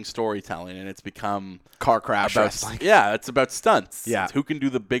in-ring storytelling, and it's become car crash wrestling. Yeah, it's about stunts. Yeah. It's who can do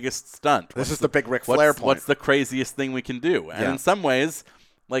the biggest stunt. This is the big Ric Flair point. What's the craziest thing we can do? And in some ways,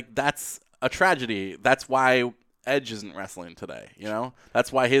 like that's a tragedy. That's why Edge isn't wrestling today. You know,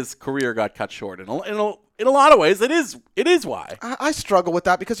 that's why his career got cut short. And in a lot of ways, it is why. I struggle with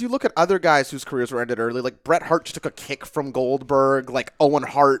that because you look at other guys whose careers were ended early. Like Bret Hart just took a kick from Goldberg. Like Owen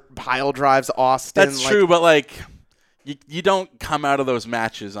Hart pile drives Austin. That's true, but like you don't come out of those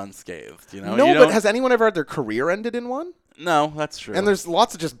matches unscathed. You know. No, but has anyone ever had their career ended in one? No, that's true. And there's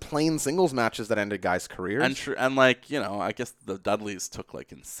lots of just plain singles matches that ended guys' careers. And like, you know, I guess the Dudleys took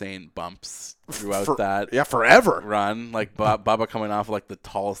like insane bumps throughout that forever run. Like Bubba coming off like the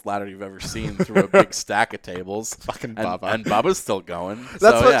tallest ladder you've ever seen through a big stack of tables. Fucking and, Bubba. And Bubba's still going.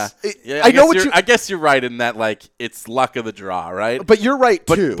 I guess you're right in that like it's luck of the draw, right? But you're right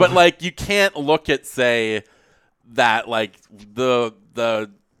too. But like you can't look at say that like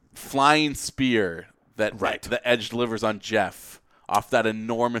the flying spear that the Edge delivers on Jeff off that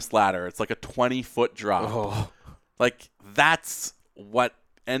enormous ladder. It's like a 20-foot drop. Oh. Like that's what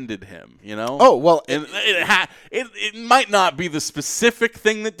ended him, you know? Oh, well, it might not be the specific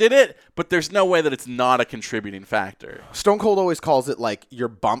thing that did it, but there's no way that it's not a contributing factor. Stone Cold always calls it like your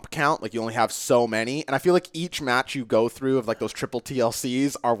bump count, like you only have so many, and I feel like each match you go through of like those triple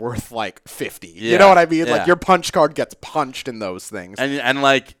TLCs are worth like 50. Yeah. You know what I mean? Yeah. Like your punch card gets punched in those things. And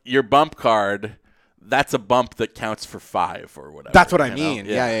like your bump card, that's a bump that counts for 5 or whatever. That's what I mean.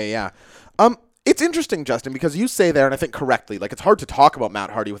 Yeah. It's interesting, Justin, because you say there, and I think correctly, like it's hard to talk about Matt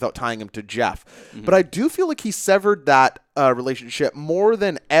Hardy without tying him to Jeff. Mm-hmm. But I do feel like he severed that relationship more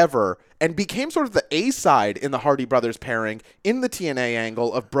than ever and became sort of the A-side in the Hardy Brothers pairing in the TNA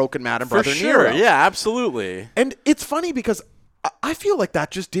angle of Broken Matt and Brother Nero. Yeah, absolutely. And it's funny because I feel like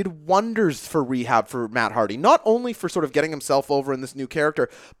that just did wonders for rehab for Matt Hardy, not only for sort of getting himself over in this new character,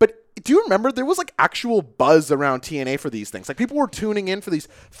 but do you remember there was like actual buzz around TNA for these things? Like people were tuning in for these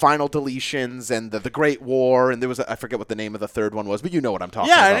final deletions and the Great War, and there was I forget what the name of the third one was, but you know what I'm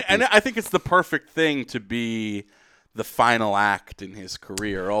talking about. Yeah, and I think it's the perfect thing to be the final act in his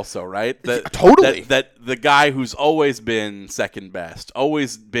career also, right? Totally. That the guy who's always been second best,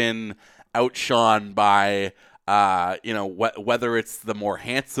 always been outshone by whether it's the more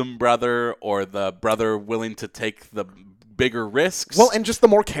handsome brother or the brother willing to take the bigger risks. Well, and just the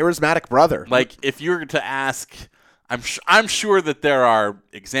more charismatic brother. Like, if you were to ask, I'm sure that there are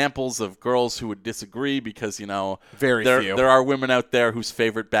examples of girls who would disagree because, you know, few. There are women out there whose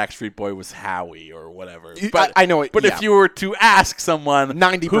favorite Backstreet Boy was Howie or whatever. But I know it. But if you were to ask someone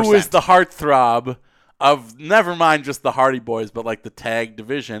 90%. who is the heartthrob of never mind just the Hardy Boys, but like the tag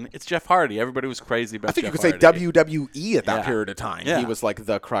division, it's Jeff Hardy. Everybody was crazy about Jeff Hardy. I think you could say WWE at that period of time. Yeah. He was like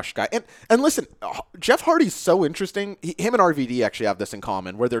the crush guy. And listen, Jeff Hardy's so interesting. Him and RVD actually have this in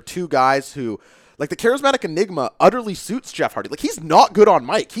common, where they're two guys who, like the charismatic enigma utterly suits Jeff Hardy. Like he's not good on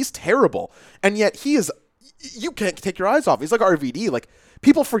mic. He's terrible. And yet he is, you can't take your eyes off. He's like RVD. Like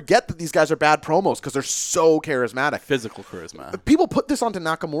people forget that these guys are bad promos because they're so charismatic. Physical charisma. People put this onto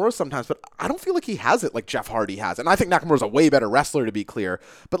Nakamura sometimes, but I don't feel like he has it like Jeff Hardy has. And I think Nakamura's a way better wrestler, to be clear.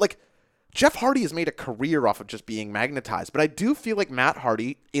 But like Jeff Hardy has made a career off of just being magnetized. But I do feel like Matt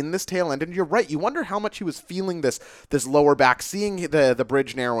Hardy in this tail end, and you're right, you wonder how much he was feeling this lower back, seeing the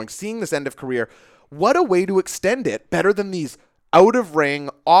bridge narrowing, seeing this end of career. What a way to extend it, better than these out of ring,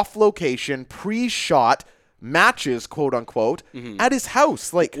 off location, pre-shot matches, quote unquote, at his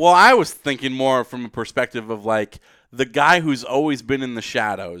house. Like, well, I was thinking more from a perspective of like the guy who's always been in the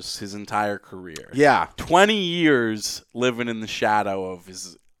shadows his entire career. Yeah. 20 years living in the shadow of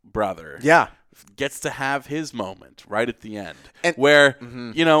his brother. Yeah. Gets to have his moment right at the end, and, where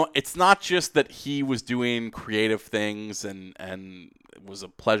it's not just that he was doing creative things and it was a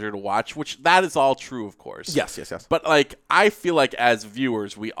pleasure to watch, which that is all true, of course. Yes. But like, I feel like as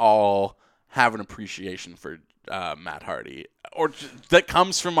viewers, we all have an appreciation for Matt Hardy, or that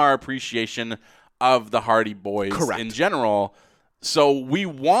comes from our appreciation of the Hardy Boys in general. So we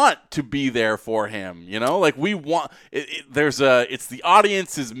want to be there for him, like we want. It's the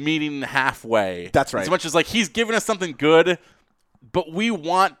audience is meeting halfway. That's right. As much as like he's giving us something good, but we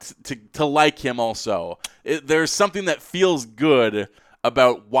want to like him also. There's something that feels good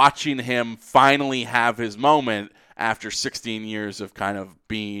about watching him finally have his moment after 16 years of kind of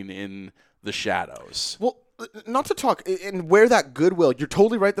being in the shadows. Well, not to talk and where that goodwill, you're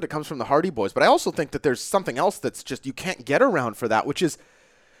totally right that it comes from the Hardy Boys, but I also think that there's something else that's just you can't get around for that, which is,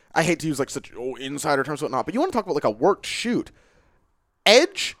 I hate to use like such insider terms and whatnot, but you want to talk about like a worked shoot.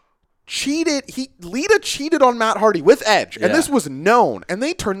 Edge cheated. Lita cheated on Matt Hardy with Edge, and this was known, and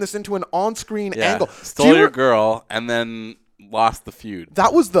they turned this into an on-screen angle. Stole your girl, and then lost the feud.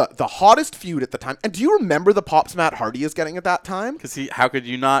 That was the hottest feud at the time. And do you remember the pops Matt Hardy is getting at that time? Because how could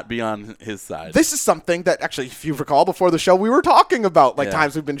you not be on his side? This is something that actually, if you recall, before the show, we were talking about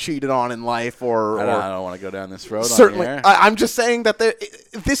times we've been cheated on in life, or I don't want to go down this road. Certainly, on the air. I'm just saying that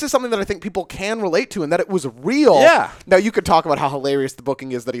this is something that I think people can relate to, and that it was real. Yeah. Now you could talk about how hilarious the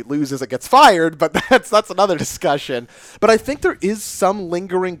booking is that he loses and gets fired, but that's another discussion. But I think there is some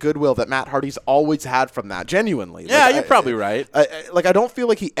lingering goodwill that Matt Hardy's always had from that. Genuinely. Yeah, you're probably right. I don't feel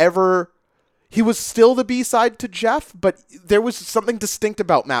like he was still the B-side to Jeff, but there was something distinct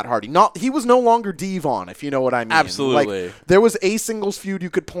about Matt Hardy. He was no longer Devon, if you know what I mean. Absolutely. Like, there was a singles feud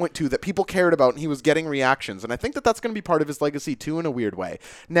you could point to that people cared about, and he was getting reactions. And I think that that's going to be part of his legacy, too, in a weird way.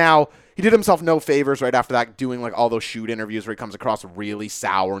 Now, he did himself no favors right after that, doing like all those shoot interviews where he comes across really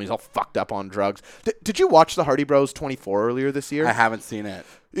sour and he's all fucked up on drugs. Did you watch the Hardy Bros 24 earlier this year? I haven't seen it.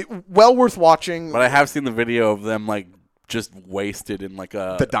 Well worth watching. But I have seen the video of them like just wasted in like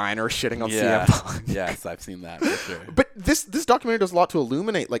the diner shitting on CM Punk. Yes, I've seen that for sure. But this documentary does a lot to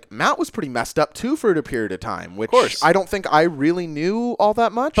illuminate. Like, Matt was pretty messed up too for a period of time, which I don't think I really knew all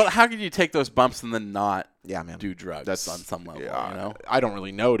that much. But how could you take those bumps and then not do drugs on some level? I don't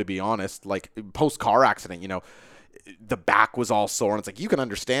really know, to be honest. Like, post car accident, the back was all sore, and it's like you can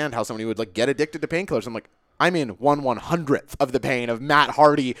understand how somebody would like get addicted to painkillers. I'm like, I'm in 1/100th of the pain of Matt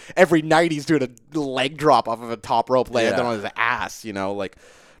Hardy every night he's doing a leg drop off of a top rope landing on his ass, like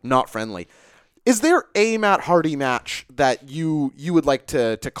not friendly. Is there a Matt Hardy match that you would like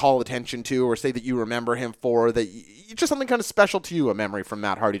to call attention to, or say that you remember him for, that just something kind of special to you, a memory from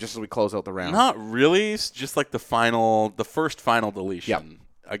Matt Hardy, just as we close out the round? Not really. It's just like the first final deletion.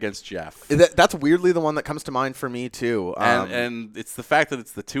 Against Jeff. That's weirdly the one that comes to mind for me, too. And it's the fact that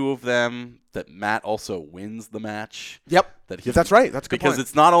it's the two of them, that Matt also wins the match. Yep. That's right. That's a good point. Because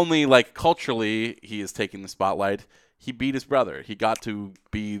it's not only like culturally he is taking the spotlight, he beat his brother. He got to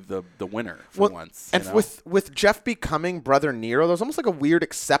be the winner for once. And with Jeff becoming Brother Nero, there's almost like a weird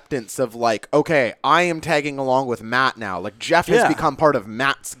acceptance of like, okay, I am tagging along with Matt now. Like, Jeff has become part of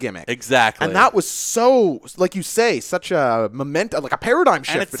Matt's gimmick. Exactly. And that was so, like you say, such a momentum, like a paradigm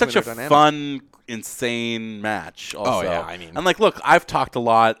shift. And it's such a fun, insane match also. Oh, yeah, I mean. And like, look, I've talked a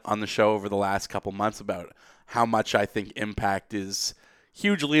lot on the show over the last couple months about how much I think Impact is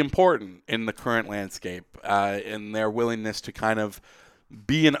hugely important in the current landscape, in their willingness to kind of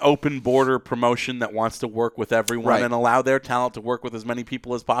be an open border promotion that wants to work with everyone and allow their talent to work with as many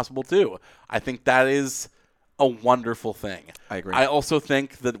people as possible too. I think that is a wonderful thing. I agree. I also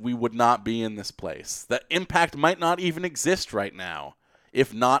think that we would not be in this place. That Impact might not even exist right now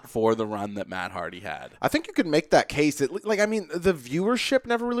if not for the run that Matt Hardy had. I think you could make that case. The viewership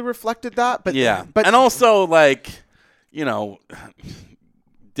never really reflected that. But and also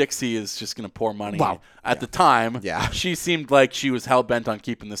Dixie is just going to pour money. At the time, she seemed like she was hell-bent on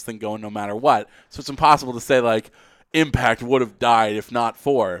keeping this thing going no matter what. So it's impossible to say, like, Impact would have died if not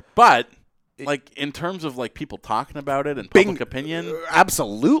for. But, like, in terms of, like, people talking about it and public opinion.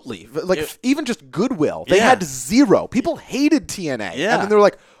 Absolutely. Like, even just goodwill. They had zero. People hated TNA. Yeah. And then they're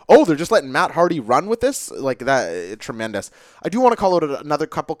like, oh, they're just letting Matt Hardy run with this? Like, that, tremendous. I do want to call out another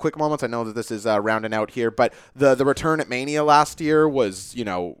couple quick moments. I know that this is rounding out here, but the return at Mania last year was,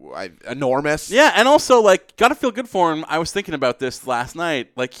 enormous. Yeah, and also, like, got to feel good for him. I was thinking about this last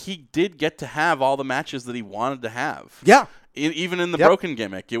night. Like, he did get to have all the matches that he wanted to have. Yeah. Even in the broken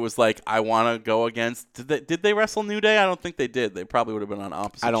gimmick, it was like, I want to go against. Did they wrestle New Day? I don't think they did. They probably would have been on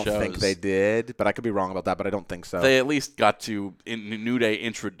opposite shows. I don't think they did, but I could be wrong about that, but I don't think so. They at least got to, New Day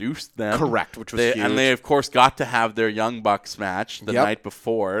introduced them. Correct, which was huge. And they, of course, got to have their Young Bucks match the night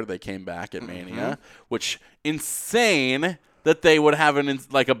before they came back at Mania, which, insane that they would have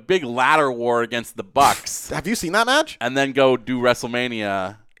a big ladder war against the Bucks. Have you seen that match? And then go do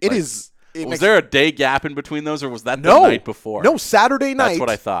WrestleMania. Was there a day gap in between those, or was that the night before? No, Saturday night. That's what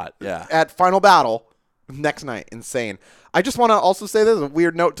I thought, yeah. At Final Battle, next night. Insane. I just want to also say there's a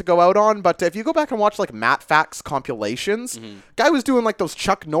weird note to go out on, but if you go back and watch Matt Fax compilations, guy was doing those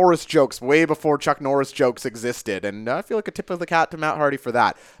Chuck Norris jokes way before Chuck Norris jokes existed, and I feel like a tip of the hat to Matt Hardy for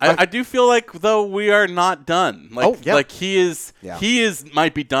that. I do feel like, though, we are not done. He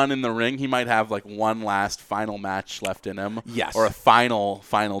might be done in the ring. He might have one last final match left in him. Yes. Or a final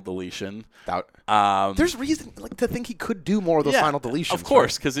deletion. There's reason to think he could do more of those final deletions. Of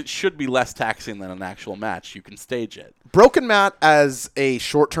course, because it should be less taxing than an actual match. You can stage it. Broken Matt as a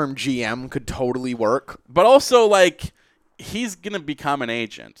short-term GM could totally work. But also, he's going to become an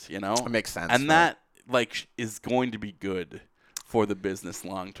agent, It makes sense. And that, is going to be good for the business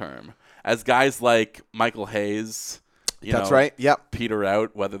long term. As guys like Michael Hayes, right. Yep. peter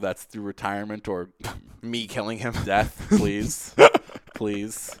out, whether that's through retirement or me killing him. Death, please.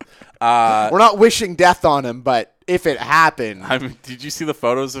 Please. We're not wishing death on him, but if it happened. Did you see the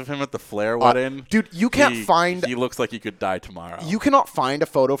photos of him at the Flair wedding? Dude, you can't find. He looks like he could die tomorrow. You cannot find a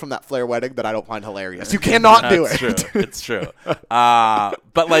photo from that Flair wedding that I don't find hilarious. You cannot do it. It's true. But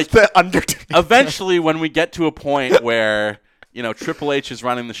the Undertaker. Eventually, when we get to a point where Triple H is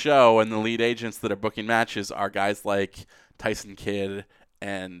running the show and the lead agents that are booking matches are guys like Tyson Kidd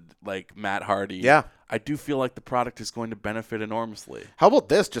and Matt Hardy. Yeah. I do feel like the product is going to benefit enormously. How about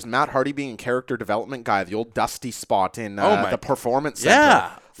this? Just Matt Hardy being a character development guy, the old Dusty spot in the Performance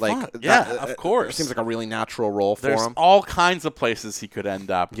Center. Of course. It seems like a really natural role for him. There's all kinds of places he could end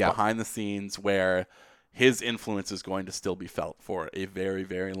up behind the scenes where his influence is going to still be felt for a very,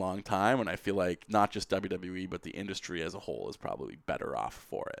 very long time. And I feel like not just WWE, but the industry as a whole is probably better off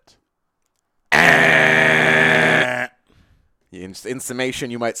for it. In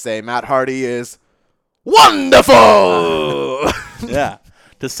summation, you might say Matt Hardy is wonderful! Yeah.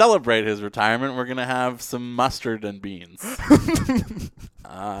 To celebrate his retirement, we're going to have some mustard and beans.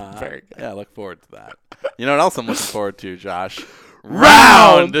 Very good. Yeah, look forward to that. You know what else I'm looking forward to, Josh?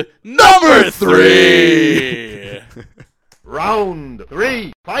 Round number 3! Round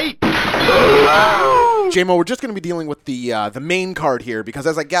 3, fight! J-Mo, we're just going to be dealing with the main card here because,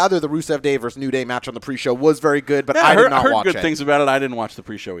 as I gather, the Rusev Day versus New Day match on the pre-show was very good, but I did not watch it. I heard good things about it. I didn't watch the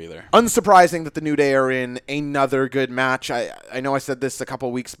pre-show either. Unsurprising that the New Day are in another good match. I know I said this a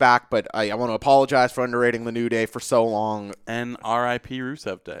couple weeks back, but I want to apologize for underrating the New Day for so long. And R.I.P.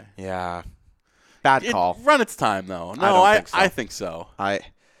 Rusev Day. Yeah. Bad call. Run its time, though. No, I think so.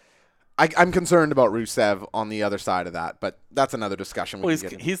 I'm concerned about Rusev on the other side of that, but that's another discussion. Well,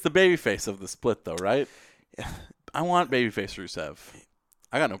 he's the babyface of the split, though, right? I want babyface Rusev.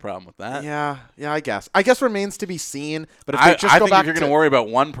 I got no problem with that. Yeah, I guess. I guess remains to be seen. But if I just go think back if you're going to worry about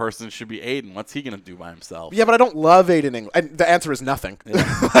one person, it should be Aiden. What's he going to do by himself? Yeah, but I don't love Aiden English. And the answer is nothing.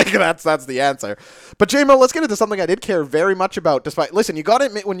 Yeah. That's the answer. But J-Mo, let's get into something I did care very much about. Listen, you got to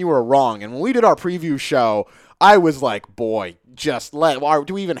admit when you were wrong. And when we did our preview show, I was like, boy,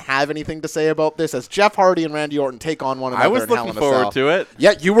 do we even have anything to say about this? As Jeff Hardy and Randy Orton take on one another. I was looking forward to it.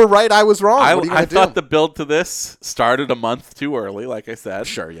 Yeah, you were right. I was wrong. I thought the build to this started a month too early, like I said.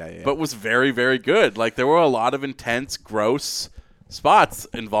 Sure, yeah. But was very, very good. There were a lot of intense, gross spots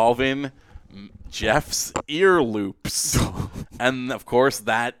involving Jeff's ear loops. And, of course,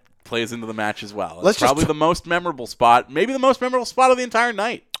 that plays into the match as well. It's probably the most memorable spot, maybe the most memorable spot of the entire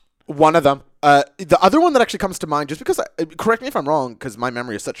night. One of them. The other one that actually comes to mind, just because, correct me if I'm wrong, because my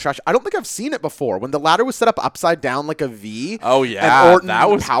memory is such trash, I don't think I've seen it before. When the ladder was set up upside down like a V. Oh, yeah. And Orton that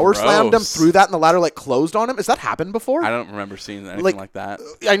was power gross. Slammed him through that and the ladder closed on him. Has that happened before? I don't remember seeing anything like that.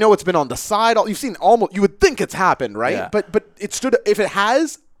 I know it's been on the side. You've seen almost, you would think it's happened, right? Yeah. But it stood, if it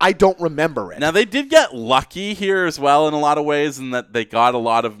has, I don't remember it. Now, they did get lucky here as well in a lot of ways in that they got a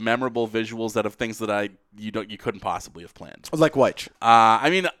lot of memorable visuals out of things that you couldn't possibly have planned. Like what?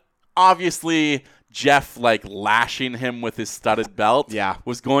 Obviously, Jeff lashing him with his studded belt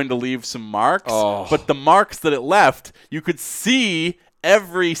was going to leave some marks. Oh. But the marks that it left, you could see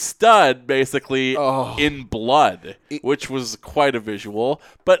every stud basically in blood, which was quite a visual.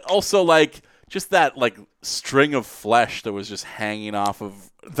 But also just that string of flesh that was just hanging off of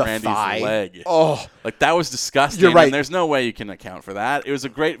Randy's leg. Oh. That was disgusting. You're right. And there's no way you can account for that. It was a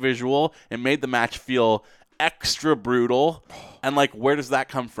great visual. It made the match feel extra brutal. And, like, where does that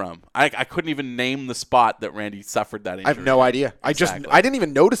come from? I couldn't even name the spot that Randy suffered that injury. I have no idea. Exactly. I didn't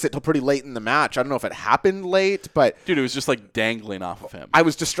even notice it till pretty late in the match. I don't know if it happened late, but... Dude, it was just, like, dangling off of him. I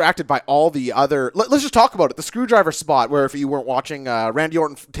was distracted by all the other... Let's just talk about it. The screwdriver spot, where if you weren't watching, Randy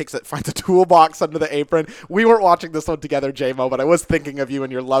Orton finds a toolbox under the apron. We weren't watching this one together, J-Mo, but I was thinking of you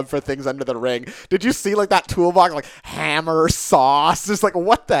and your love for things under the ring. Did you see, like, that toolbox, like, hammer, sauce? Just like,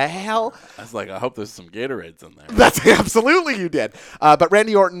 what the hell? I was like, I hope there's some Gatorades in there. That's absolutely you did. But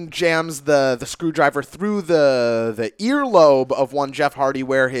Randy Orton jams the screwdriver through the earlobe of one Jeff Hardy,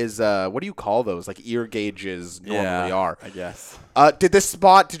 where his what do you call those, like, ear gauges normally are? I guess. Did this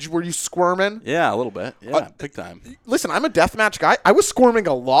spot? Were you squirming? Yeah, a little bit. Yeah, big time. Listen, I'm a deathmatch guy. I was squirming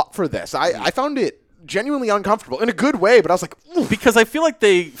a lot for this. I found it genuinely uncomfortable in a good way, but I was like, oof. Because I feel like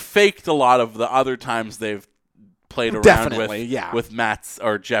they faked a lot of the other times they've played around with Matt's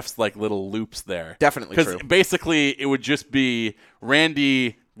or Jeff's, like, little loops there. Definitely true. Because basically it would just be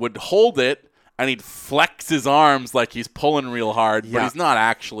Randy would hold it and he'd flex his arms like he's pulling real hard, but he's not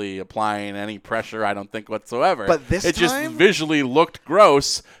actually applying any pressure, I don't think, whatsoever. But this it time? just visually looked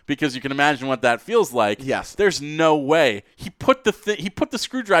gross, because you can imagine what that feels like. Yes. There's no way. He put the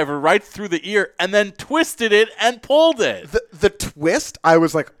screwdriver right through the ear and then twisted it and pulled it. The twist, I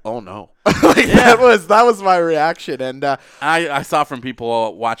was like, oh no. That was my reaction. And I saw from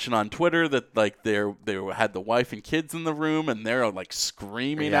people watching on Twitter that, like, they had the wife and kids in the room and they're, like,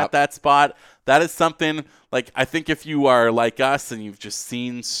 screaming at that spot. That is something, like, I think if you are like us and you've just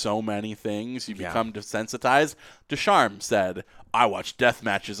seen so many things, you become desensitized. Deschamps said, I watch death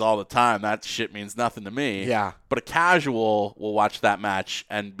matches all the time. That shit means nothing to me. Yeah. But a casual will watch that match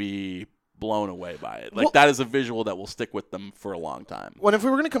and be blown away by it. Like, that is a visual that will stick with them for a long time. Well, if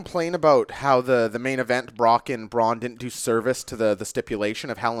we were going to complain about how the main event, Brock and Braun, didn't do service to the stipulation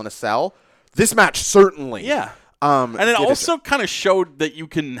of Hell in a Cell, this match certainly. Yeah. And it also kind of showed that you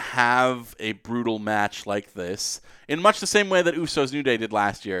can have a brutal match like this in much the same way that Usos New Day did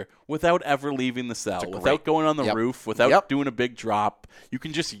last year, without ever leaving the cell, without going on the roof, without doing a big drop. You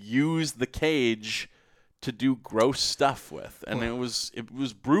can just use the cage to do gross stuff with, and it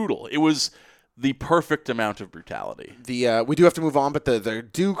was brutal. It was the perfect amount of brutality. We do have to move on, but the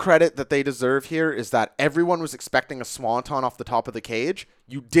due credit that they deserve here is that everyone was expecting a swanton off the top of the cage.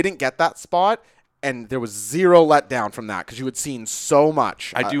 You didn't get that spot, and there was zero letdown from that because you had seen so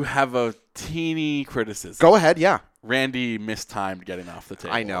much. I do have a teeny criticism. Go ahead, yeah. Randy mistimed getting off the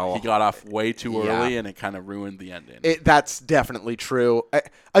table. I know. He got off way too early, and it kind of ruined the ending. That's definitely true.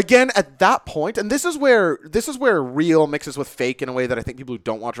 Again, at that point, and this is where real mixes with fake in a way that I think people who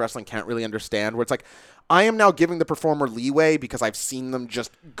don't watch wrestling can't really understand, where it's like, I am now giving the performer leeway because I've seen them just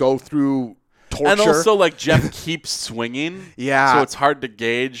go through torture. And also, like, Jeff keeps swinging. Yeah. So it's hard to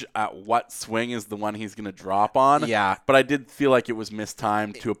gauge at what swing is the one he's going to drop on. Yeah. But I did feel like it was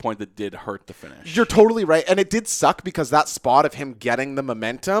mistimed to a point that did hurt the finish. You're totally right. And it did suck because that spot of him getting the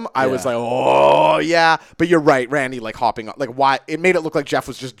momentum, I was like, oh, yeah. But you're right. Randy, like, hopping up. Like, why? It made it look like Jeff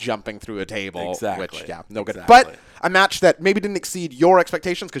was just jumping through a table. Exactly. Which, yeah, no good. Exactly. But a match that maybe didn't exceed your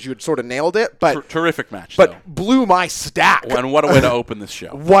expectations because you had sort of nailed it. But terrific match, but though. Blew my stack. And what a way to open this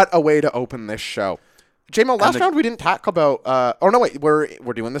show. What a way to open this show. J-Mo, last round we didn't talk about...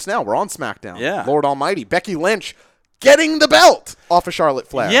 we're doing this now. We're on SmackDown. Yeah. Lord Almighty. Becky Lynch getting the belt off of Charlotte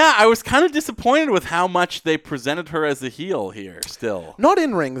Flair. Yeah, I was kind of disappointed with how much they presented her as a heel here still. Not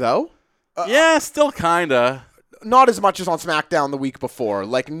in ring, though. Yeah, still kind of. Not as much as on SmackDown the week before.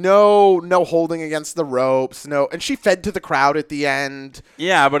 Like, no holding against the ropes. No, and she fed to the crowd at the end.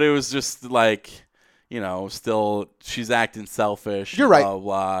 Yeah, but it was just like... still she's acting selfish. You're right. Blah,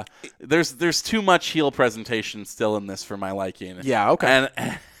 blah. There's too much heel presentation still in this for my liking. Yeah, okay.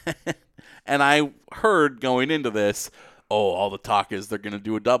 And I heard going into this, all the talk is they're going to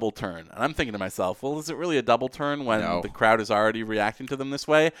do a double turn. And I'm thinking to myself, well, is it really a double turn when the crowd is already reacting to them this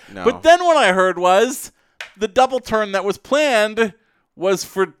way? No. But then what I heard was the double turn that was planned was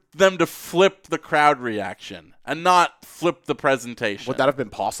for them to flip the crowd reaction and not flip the presentation. Would that have been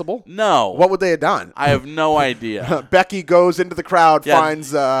possible? No. What would they have done? I have no idea. Becky goes into the crowd,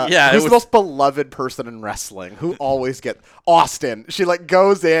 finds who's the most beloved person in wrestling, who always gets Austin. She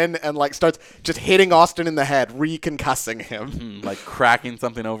goes in and starts just hitting Austin in the head, reconcussing him, like cracking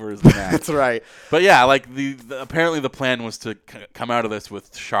something over his neck. That's right. But yeah, apparently the plan was to come out of this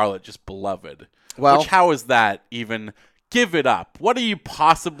with Charlotte just beloved. Well, which how is that even? Give it up. What are you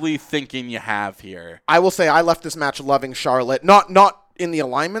possibly thinking you have here? I will say I left this match loving Charlotte, not in the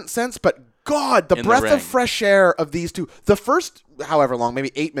alignment sense, but God, the in breath the ring. of fresh air of these two. The first, however long,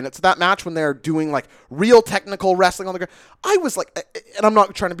 maybe 8 minutes of that match when they're doing like real technical wrestling on the ground, I was like, and I'm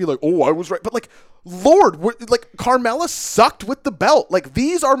not trying to be like, oh, I was right, but like, Lord, like Carmella sucked with the belt. Like,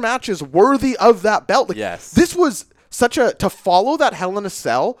 these are matches worthy of that belt. Like, Yes. This was to follow that Hell in a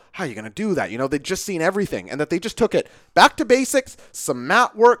Cell. How are you going to do that? You know, they'd just seen everything, and that they just took it back to basics, some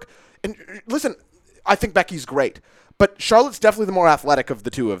mat work. And listen, I think Becky's great. But Charlotte's definitely the more athletic of the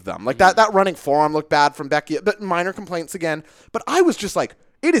two of them. Like, that running forearm looked bad from Becky, but minor complaints again. But I was just like,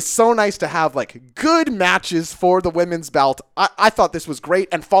 it is so nice to have, like, good matches for the women's belt. I thought this was great,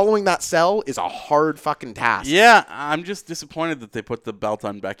 and following that cell is a hard fucking task. Yeah, I'm just disappointed that they put the belt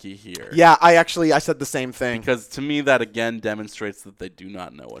on Becky here. Yeah, I said the same thing. Because to me, that again demonstrates that they do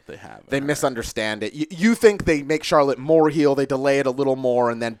not know what they have. They misunderstand it. You think they make Charlotte more heel, they delay it a little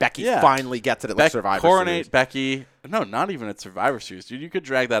more, and then Becky finally gets it at Survivor coronate Series. Becky. No, not even at Survivor Series, dude. You could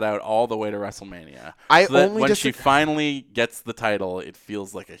drag that out all the way to WrestleMania. When she finally gets the title, it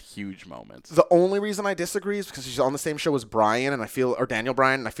feels like a huge moment. The only reason I disagree is because she's on the same show as Bryan, or Daniel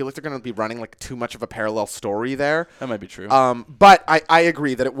Bryan, and I feel like they're going to be running like too much of a parallel story there. That might be true. But I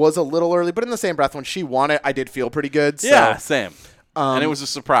agree that it was a little early. But in the same breath, when she won it, I did feel pretty good. So. Yeah, same. And it was a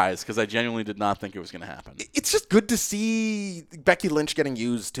surprise because I genuinely did not think it was going to happen. It's just good to see Becky Lynch getting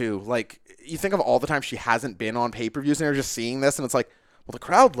used too. Like, you think of all the time she hasn't been on pay-per-views, and you're just seeing this, and it's like, well, the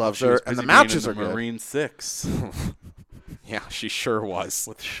crowd loves her, and the matches are good. Marine 6. Yeah, she sure was.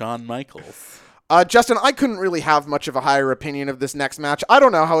 With Shawn Michaels. Justin, I couldn't really have much of a higher opinion of this next match. I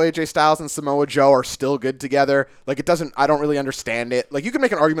don't know how AJ Styles and Samoa Joe are still good together. Like, I don't really understand it. Like, you can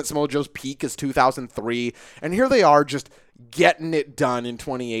make an argument Samoa Joe's peak is 2003, and here they are just getting it done in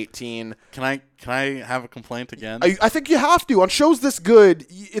 2018. Can I have a complaint again? I think you have to. On shows this good,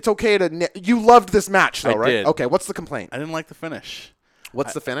 it's okay to... You loved this match, though, right? Did. Okay, what's the complaint? I didn't like the finish.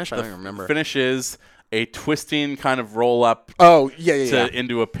 What's the finish? I don't even remember. The finish is a twisting kind of roll-up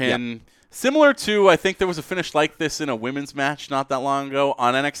into a pin. Yeah. Similar to, I think there was a finish like this in a women's match not that long ago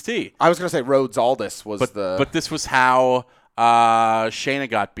on NXT. I was going to say Rhodes Aldis was But this was how Shayna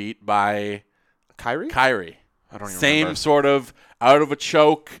got beat by... Kyrie? I don't even remember. Sort of out of a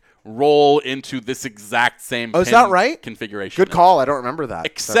choke, roll into this exact same is that right? Configuration. Good call. I don't remember that.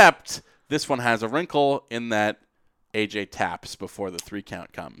 Except this one has a wrinkle in that AJ taps before the 3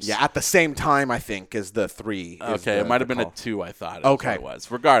 count comes. Yeah, at the same time, I think, as the 3. Okay, it might have been a 2, I thought. Okay. It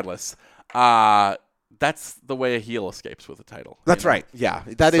was. Regardless, that's the way a heel escapes with a title. That's right. Yeah,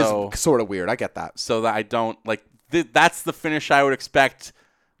 that is sort of weird. I get that. So that I don't, like, that's the finish I would expect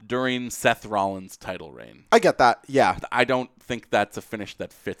during Seth Rollins' title reign. I get that, yeah. I don't think that's a finish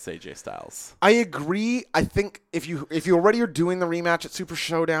that fits AJ Styles. I agree. I think if you already are doing the rematch at Super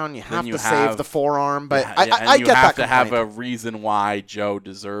Showdown, you have to save the forearm. But I get that. You have to have a reason why Joe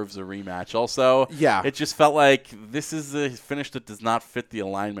deserves a rematch. Also, it just felt like this is a finish that does not fit the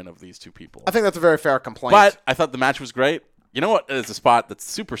alignment of these two people. I think that's a very fair complaint. But I thought the match was great. You know what is a spot that's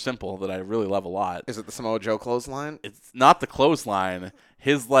super simple that I really love a lot? Is it the Samoa Joe clothesline? It's not the clothesline.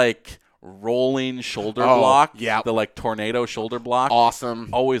 His, like, rolling shoulder block. Yeah. The, like, tornado shoulder block. Awesome.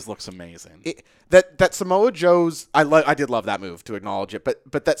 Always looks amazing. That Samoa Joe's... I did love that move, to acknowledge it.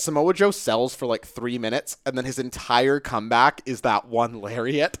 But that Samoa Joe sells for, like, 3 minutes, and then his entire comeback is that one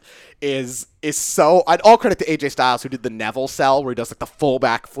lariat is so... all credit to AJ Styles, who did the Neville sell, where he does, like, the full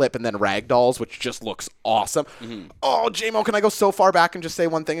back flip and then ragdolls, which just looks awesome. Mm-hmm. Oh, J-Mo, can I go so far back and just say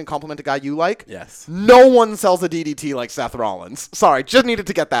one thing and compliment a guy you like? Yes. No one sells a DDT like Seth Rollins. Sorry, just needed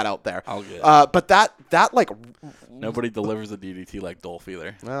to get that out there. All good. But that like... Nobody delivers a DDT like Dolph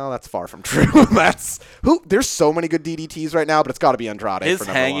either. Well, that's far from true. There's so many good DDTs right now, but it's got to be Andrade. His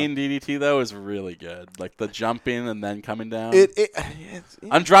hanging DDT though is really good. Like the jumping and then coming down.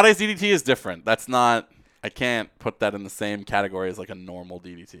 Andrade's DDT is different. That's not. I can't put that in the same category as like a normal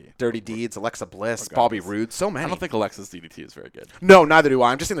DDT. Dirty Deeds, Alexa Bliss, Bobby Roode, so many. I don't think Alexa's DDT is very good. No, neither do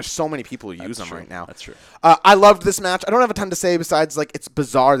I. I'm just saying there's so many people who use them right now. That's true. I loved this match. I don't have a ton to say besides like it's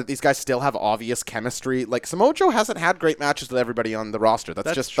bizarre that these guys still have obvious chemistry. Like Samoa Joe hasn't had great matches with everybody on the roster.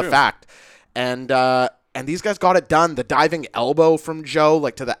 That's just the fact. And these guys got it done. The diving elbow from Joe,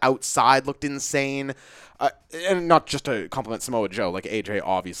 like to the outside, looked insane. And not just to compliment Samoa Joe, like AJ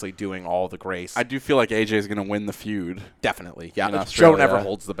obviously doing all the grace. I do feel like AJ is going to win the feud. Definitely, yeah. Joe never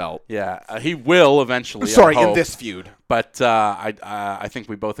holds the belt. Yeah, he will eventually. Sorry, in this feud. But I think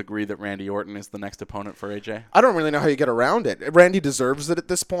we both agree that Randy Orton is the next opponent for AJ. I don't really know how you get around it. Randy deserves it at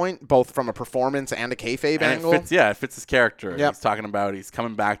this point, both from a performance and a kayfabe angle. It fits his character. Yep. He's talking about he's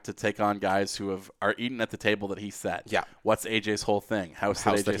coming back to take on guys who are eating at the table that he set. Yeah. What's AJ's whole thing? House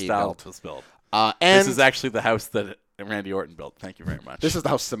that AJ Styles was built. And this is actually the house that Randy Orton built. Thank you very much. This is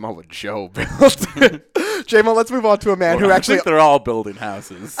how Samoa Joe built. J-Mo, let's move on to a man who actually... I think they're all building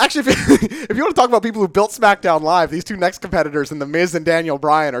houses. Actually, if you want to talk about people who built SmackDown Live, these two next competitors in The Miz and Daniel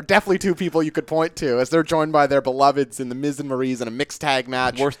Bryan are definitely two people you could point to as they're joined by their beloveds in The Miz and Maryse in a mixed tag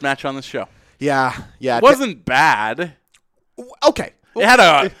match. Worst match on the show. Yeah. It wasn't bad. Okay. It had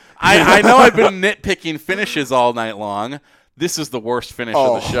a... I know I've been nitpicking finishes all night long. This is the worst finish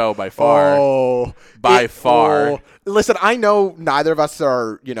of the show by far. By far. Listen, I know neither of us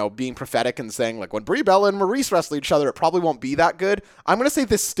are, being prophetic and saying, like, when Brie Bella and Maryse wrestle each other, it probably won't be that good. I'm going to say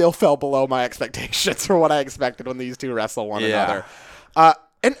this still fell below my expectations for what I expected when these two wrestle one another.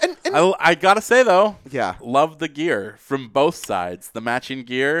 And I got to say, though, love the gear from both sides. The matching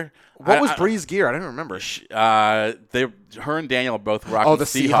gear. What was Brie's gear? I don't remember. Her and Daniel are both rocking the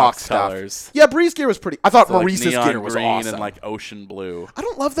Seahawks colors. Yeah, Brie's gear was pretty. I thought So Maryse's neon gear was green awesome. and like ocean blue. I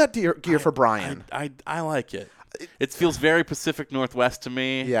don't love that gear for Bryan. I like it. It feels very Pacific Northwest to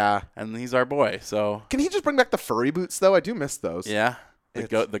me. Yeah. And he's our boy, so. Can he just bring back the furry boots, though? I do miss those. Yeah.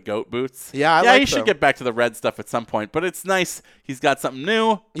 The goat boots. Yeah, I like he should them. get back to the red stuff at some point. But it's nice. He's got something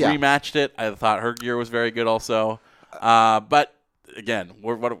new. Yeah. Rematched it. I thought her gear was very good also. But, again,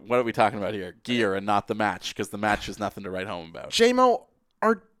 what are we talking about here? Gear and not the match, because the match is nothing to write home about. J-Mo,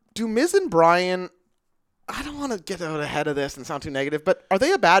 do Miz and Bryan... I don't want to get out ahead of this and sound too negative, but are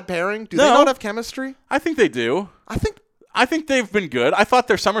they a bad pairing? Do they not have chemistry? I think they do. I think they've been good. I thought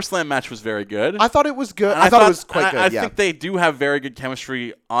their SummerSlam match was very good. I thought it was good. I thought it was quite good. I think they do have very good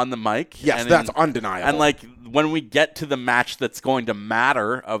chemistry on the mic. Yes, that's undeniable. And like when we get to the match that's going to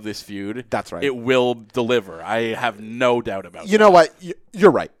matter of this feud, that's right. It will deliver. I have no doubt about that. You know what?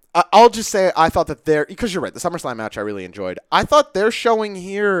 You're right. I'll just say I thought that because you're right. The SummerSlam match I really enjoyed. I thought their showing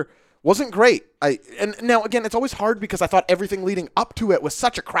here wasn't great. And now, again, it's always hard because I thought everything leading up to it was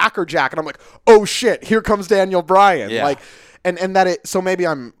such a crackerjack. And I'm like, oh, shit, here comes Daniel Bryan. Yeah. So maybe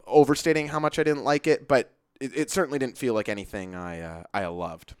I'm overstating how much I didn't like it, but it certainly didn't feel like anything I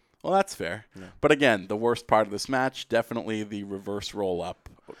loved. Well, that's fair. Yeah. But again, the worst part of this match, definitely the reverse roll-up.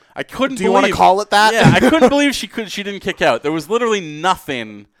 I couldn't Do you want to call it that? Yeah, I couldn't believe she didn't kick out. There was literally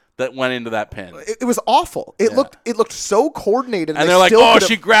nothing that went into that pin. It was awful. It looked so coordinated. And they're like, oh,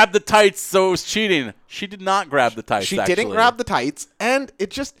 she grabbed the tights, so it was cheating. She did not grab the tights, She didn't grab the tights. And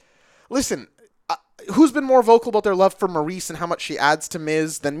it just, listen, who's been more vocal about their love for Maryse and how much she adds to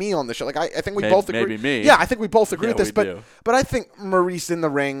Miz than me on the show? Like, I think we both agree. Maybe me. Yeah, I think we both agree with this. We do. But I think Maryse in the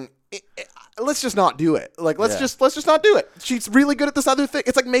ring, let's just not do it. Like, let's just not do it. She's really good at this other thing.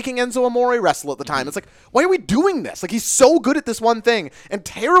 It's like making Enzo Amore wrestle at the time. It's like, why are we doing this? Like, he's so good at this one thing and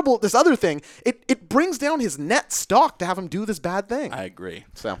terrible at this other thing. It brings down his net stock to have him do this bad thing. I agree.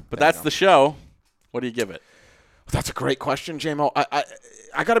 But that's the show. What do you give it? That's a great question, J-Mo.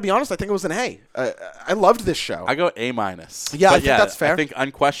 I got to be honest. I think it was an A. I loved this show. I go A-. Yeah, I think that's fair. I think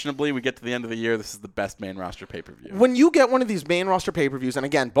unquestionably we get to the end of the year, this is the best main roster pay-per-view. When you get one of these main roster pay-per-views, and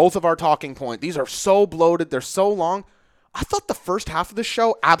again, both of our talking point, these are so bloated, they're so long. I thought the first half of the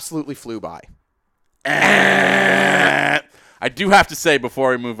show absolutely flew by. I do have to say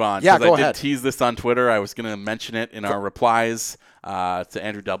before we move on, because I did tease this on Twitter. I was going to mention it in our replies to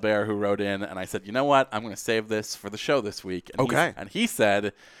Andrew Delbert, who wrote in, and I said, you know what? I'm going to save this for the show this week. And he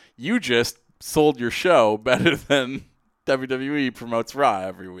said, you just sold your show better than WWE promotes Raw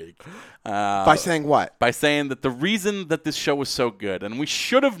every week. By saying what? By saying that the reason that this show was so good, and we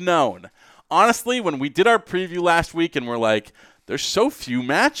should have known, honestly, when we did our preview last week and we're like, there's so few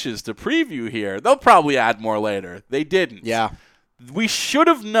matches to preview here. They'll probably add more later. They didn't. Yeah. We should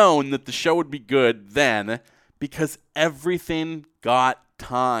have known that the show would be good then because everything got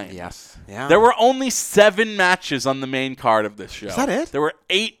time. Yes. Yeah. There were only 7 matches on the main card of this show. Is that it? There were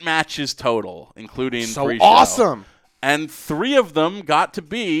 8 matches total, including pre-show. So awesome. And 3 of them got to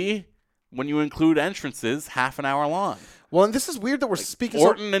be, when you include entrances, half an hour long. Well, and this is weird that we're speaking.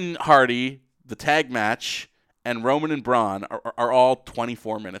 Orton and Hardy, the tag match, and Roman and Braun are all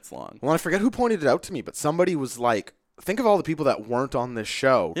 24 minutes long. Well, I forget who pointed it out to me, but somebody was like, think of all the people that weren't on this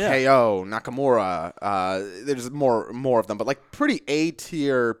show. Yeah. KO, Nakamura, there's more of them, but like pretty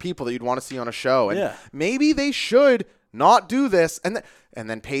A-tier people that you'd want to see on a show. And maybe they should not do this. And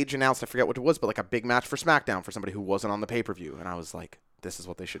then Paige announced, I forget what it was, but like a big match for SmackDown for somebody who wasn't on the pay-per-view. And I was like, this is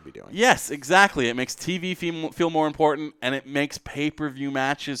what they should be doing. Yes, exactly. It makes TV feel more important, and it makes pay-per-view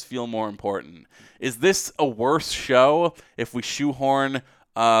matches feel more important. Is this a worse show if we shoehorn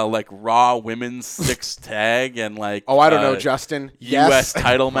like Raw Women's 6 tag and like I don't know, Justin. U.S.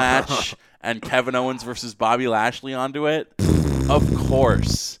 title match and Kevin Owens versus Bobby Lashley onto it? Of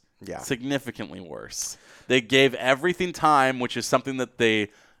course. Yeah. Significantly worse. They gave everything time, which is something that they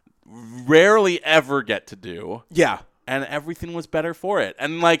rarely ever get to do. Yeah. and everything was better for it.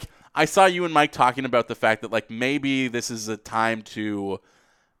 And like I saw you and Mike talking about the fact that like maybe this is a time to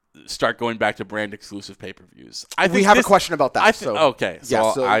start going back to brand exclusive pay-per-views. We have a question about that. Okay,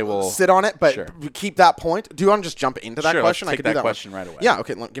 so I will sit on it, but sure. keep that point. Do you want to just jump into that question? Let's take I can do that question right away. Yeah,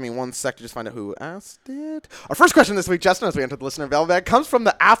 okay. Give me 1 sec to just find out who asked it. Our first question this week, Justin, as we enter the listener mailbag, comes from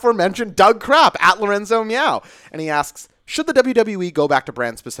the aforementioned Doug Krapp at Lorenzo Meow, and he asks, should the WWE go back to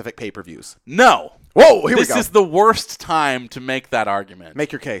brand-specific pay-per-views? No. Whoa, here we go. This is the worst time to make that argument.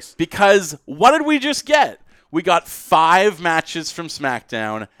 Make your case. Because what did we just get? We got 5 matches from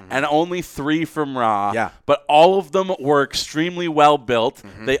SmackDown and only 3 from Raw. Yeah. But all of them were extremely well built.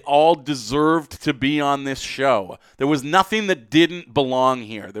 They all deserved to be on this show. There was nothing that didn't belong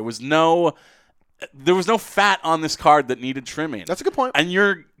here. There was no fat on this card that needed trimming. That's a good point. And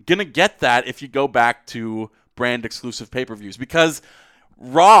you're going to get that if you go back to brand exclusive pay-per-views, because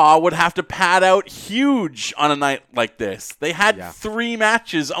Raw would have to pad out huge on a night like this. They had 3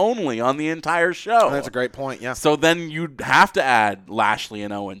 matches only on the entire show. That's a great point, yeah. So then you'd have to add Lashley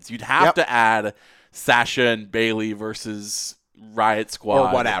and Owens. You'd have to add Sasha and Bayley versus Riot Squad.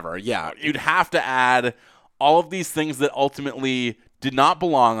 Or whatever, yeah. You'd have to add all of these things that ultimately did not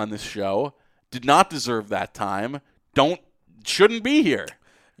belong on this show, did not deserve that time, shouldn't be here.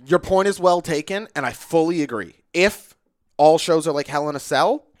 Your point is well taken, and I fully agree. If all shows are like Hell in a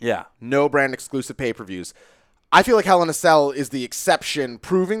Cell, no brand exclusive pay-per-views. I feel like Hell in a Cell is the exception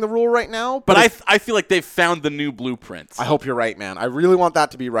proving the rule right now. But I feel like they've found the new blueprint. I hope you're right, man. I really want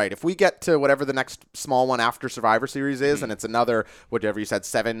that to be right. If we get to whatever the next small one after Survivor Series is, and it's another, whatever you said,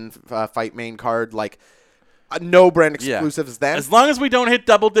 7 fight main card, like no brand exclusives then. As long as we don't hit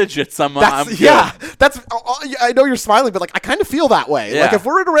double digits, I'm good. Yeah, I know you're smiling, but like I kind of feel that way. Yeah. Like if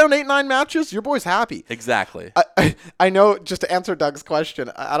we're at around 8-9 matches, your boy's happy. Exactly. I know, just to answer Doug's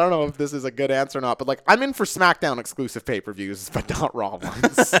question, I don't know if this is a good answer or not, but like I'm in for SmackDown exclusive pay-per-views, but not Raw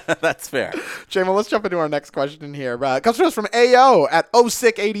ones. That's fair. Jamal, let's jump into our next question here. It comes to us from AO at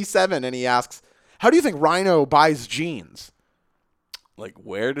 0687, and he asks, how do you think Rhino buys jeans? Like,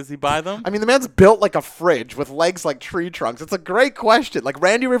 where does he buy them? I mean, the man's built like a fridge with legs like tree trunks. It's a great question. Like,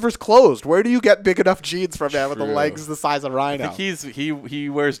 Randy Rivers closed. Where do you get big enough jeans from him with the legs the size of Rhino? I think he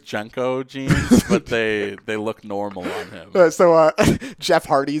wears Junko jeans, but they look normal on him. So Jeff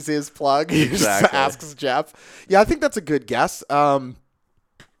Hardy's his plug. He just asks Jeff. Yeah, I think that's a good guess. Pardon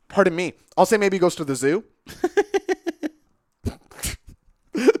me. I'll say maybe he goes to the zoo.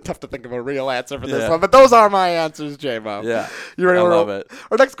 Tough to think of a real answer for this one, but those are my answers, J-Mo. Yeah, you ready? I love it.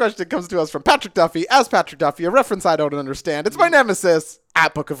 Our next question comes to us from Patrick Duffy. As Patrick Duffy, a reference I don't understand. It's my nemesis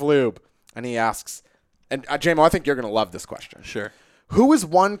at Book of Lube. And he asks, and J-Mo, I think you're going to love this question. Sure. Who is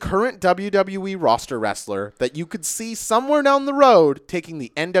one current WWE roster wrestler that you could see somewhere down the road taking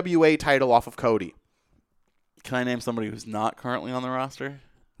the NWA title off of Cody? Can I name somebody who's not currently on the roster?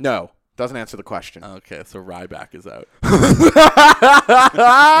 No. Doesn't answer the question. Okay, so Ryback is out.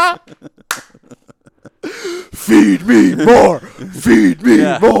 Feed me more. Feed me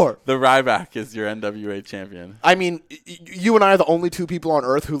more. The Ryback is your NWA champion. I mean, you and I are the only 2 people on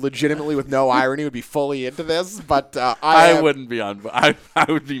Earth who legitimately, with no irony, would be fully into this. But I wouldn't be on. I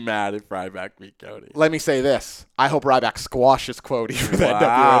would be mad if Ryback beat Cody. Let me say this. I hope Ryback squashes Cody for the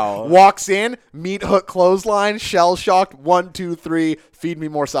Wow. NWA. Walks in, meat hook clothesline, shell shocked, 1, 2, 3,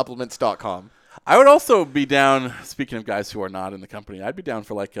 feedmemoresupplements.com. I would also be down, speaking of guys who are not in the company, I'd be down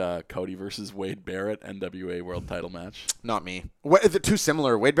for like a Cody versus Wade Barrett NWA world title match. Not me. They're too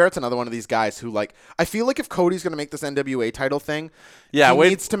similar. Wade Barrett's another one of these guys who, like, I feel like if Cody's going to make this NWA title thing,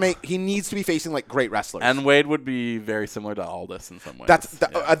 he needs to be facing like great wrestlers. And Wade would be very similar to Aldis in some ways. That's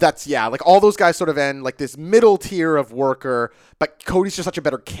like all those guys sort of end like this middle tier of worker, but Cody's just such a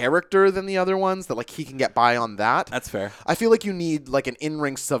better character than the other ones that like he can get by on that. That's fair. I feel like you need like an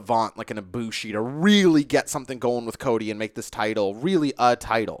in-ring savant like an Ibushi to really get something going with Cody and make this title really a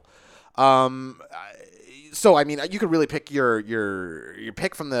title. So I mean, you could really pick your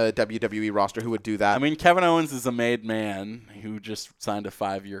pick from the WWE roster who would do that. I mean, Kevin Owens is a made man who just signed a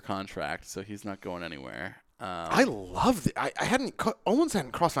 5-year contract, so he's not going anywhere. I love it. Owens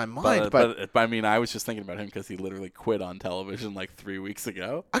hadn't crossed my mind, but I mean, I was just thinking about him because he literally quit on television like 3 weeks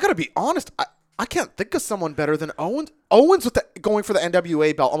ago. I gotta be honest. I can't think of someone better than Owens. Owens with going for the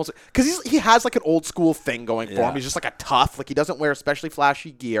NWA belt almost because he has like an old school thing going for him. He's just like a tough, like he doesn't wear especially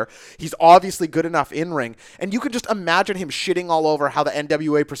flashy gear. He's obviously good enough in ring, and you could just imagine him shitting all over how the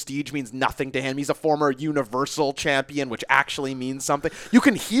NWA prestige means nothing to him. He's a former Universal champion, which actually means something. You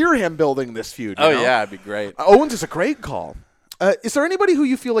can hear him building this feud. You know? Yeah, it'd be great. Owens is a great call. Is there anybody who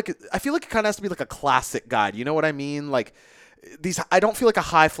you feel like? I feel like it kind of has to be like a classic guy. You know what I mean? Like. I don't feel like a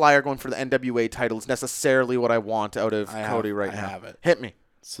high flyer going for the NWA title is necessarily what I want out of Cody right now. I have it. Hit me.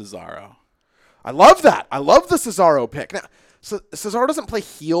 Cesaro. I love that. I love the Cesaro pick. Now, Cesaro doesn't play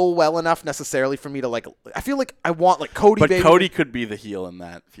heel well enough necessarily for me to like. I feel like I want like Cody. But Cody could be the heel in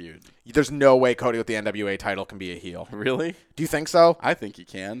that feud. There's no way Cody with the NWA title can be a heel. Really? Do you think so? I think he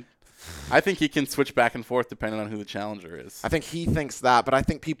can. I think he can switch back and forth depending on who the challenger is. I think he thinks that, but I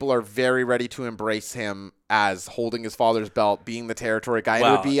think people are very ready to embrace him as holding his father's belt, being the territory guy.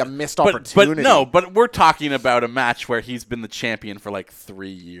 Well, it would be a missed opportunity. But we're talking about a match where he's been the champion for like 3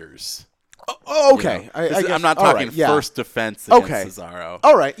 years. Oh, okay. You know, I'm not talking first defense against Cesaro.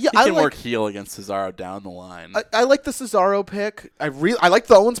 All right. Yeah, he can work heel against Cesaro down the line. I like the Cesaro pick. I like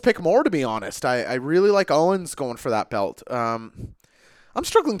the Owens pick more, to be honest. I really like Owens going for that belt. I'm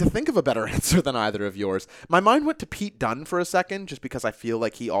struggling to think of a better answer than either of yours. My mind went to Pete Dunne for a second, just because I feel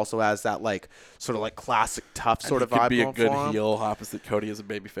like he also has that like sort of like classic tough sort of vibe. Could be a good heel opposite Cody as a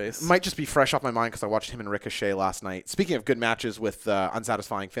babyface. Might just be fresh off my mind because I watched him and Ricochet last night. Speaking of good matches with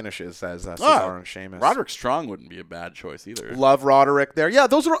unsatisfying finishes, as Cesaro and Sheamus. Roderick Strong wouldn't be a bad choice either. Love Roderick there. Yeah,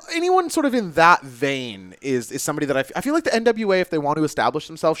 those are anyone sort of in that vein is somebody that I feel like the NWA, if they want to establish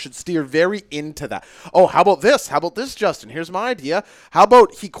themselves, should steer very into that. Oh, how about this? How about this, Justin? Here's my idea. How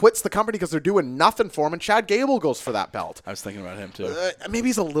about he quits the company because they're doing nothing for him, and Chad Gable goes for that belt. I was thinking about him too. Maybe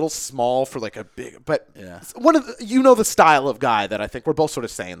he's a little small for like a big, but yeah. One of the style of guy that I think we're both sort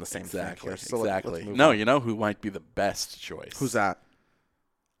of saying the same thing here. So exactly. No, you know who might be the best choice? Who's that?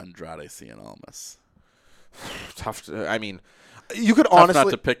 Andrade Cien Almas. Tough. I mean, you could Tough honestly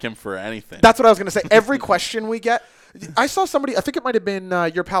not to pick him for anything. That's what I was going to say. Every question we get. I saw somebody, I think it might have been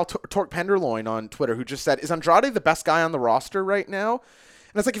your pal Torque Penderloin on Twitter, who just said, is Andrade the best guy on the roster right now?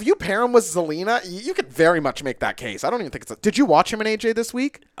 And it's like, if you pair him with Zelina, you could very much make that case. I don't even think did you watch him in AJ this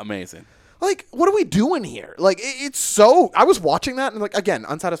week? Amazing. Like, what are we doing here? Like, it's so, I was watching that and like, again,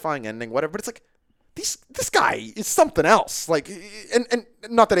 unsatisfying ending, whatever, but it's like, this guy is something else. Like, and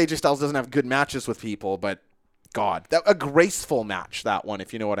not that AJ Styles doesn't have good matches with people, but God, a graceful match, that one,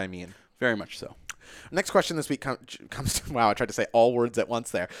 if you know what I mean. Very much so. Next question this week comes to, wow, I tried to say all words at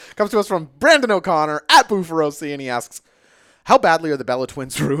once there. Comes to us from Brandon O'Connor at Booferosi, and he asks, how badly are the Bella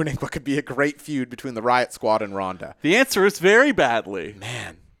Twins ruining what could be a great feud between the Riot Squad and Ronda? The answer is very badly.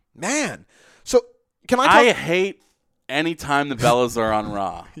 Man. So, can I I hate any time the Bellas are on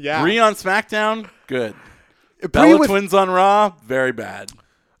Raw. Yeah. Brie on SmackDown, good. Bella Twins on Raw, very bad.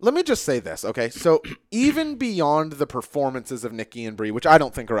 Let me just say this, okay? So even beyond the performances of Nikki and Brie, which I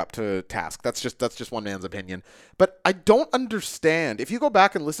don't think are up to task, that's just one man's opinion. But I don't understand. If you go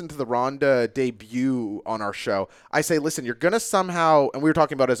back and listen to the Ronda debut on our show, I say, listen, you're gonna somehow, and we were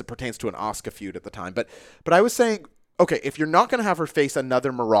talking about it as it pertains to an Asuka feud at the time, but I was saying, okay, if you're not going to have her face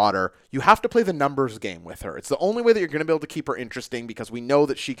another Marauder, you have to play the numbers game with her. It's the only way that you're going to be able to keep her interesting, because we know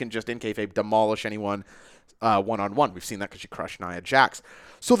that she can just in kayfabe demolish anyone one-on-one. We've seen that because she crushed Nia Jax.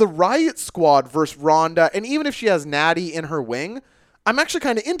 So the Riot Squad versus Ronda, and even if she has Natty in her wing, I'm actually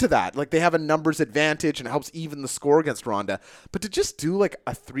kind of into that. Like, they have a numbers advantage and it helps even the score against Ronda. But to just do like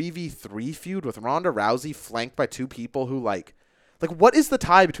a 3v3 feud with Ronda Rousey flanked by two people who like what is the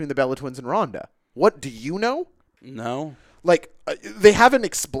tie between the Bella Twins and Ronda? What do you know? No. Like, they haven't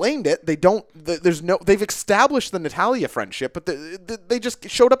explained it. They don't. They've established the Natalya friendship, but they just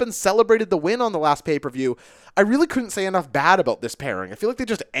showed up and celebrated the win on the last pay-per-view. I really couldn't say enough bad about this pairing. I feel like they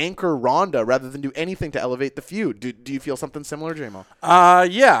just anchor Ronda rather than do anything to elevate the feud. Do you feel something similar, J-Mo?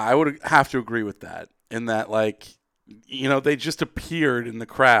 Yeah, I would have to agree with that. In that, like, you know, they just appeared in the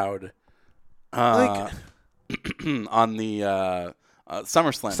crowd on the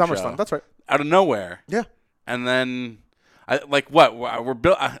SummerSlam show. That's right. Out of nowhere. Yeah. And then, I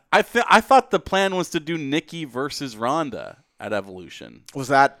thought the plan was to do Nikki versus Ronda at Evolution. Was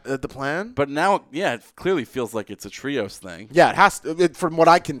that the plan? But now, yeah, it clearly feels like it's a trios thing. Yeah, it has to. From what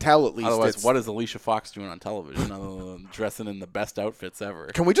I can tell, at least. Otherwise, what is Alicia Fox doing on television other than dressing in the best outfits ever?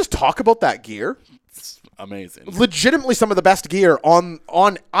 Can we just talk about that gear? It's amazing. Legitimately some of the best gear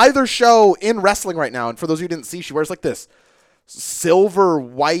on either show in wrestling right now. And for those of you who didn't see, she wears like this silver,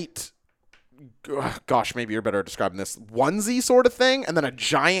 white, gosh, maybe you're better at describing this, onesie sort of thing, and then a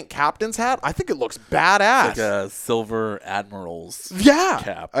giant captain's hat. I think it looks badass. Like a silver admiral's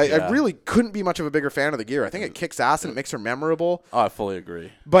cap. I really couldn't be much of a bigger fan of the gear. I think it kicks ass and it makes her memorable. Oh, I fully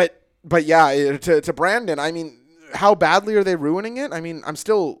agree. But yeah, to Brandon, I mean, how badly are they ruining it? I mean,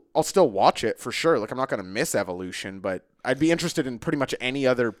 I'll still watch it for sure. Like, I'm not going to miss Evolution, but I'd be interested in pretty much any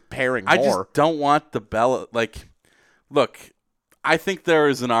other pairing more. I just don't want the Bella, like, look, I think there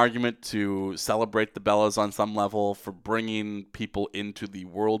is an argument to celebrate the Bellas on some level for bringing people into the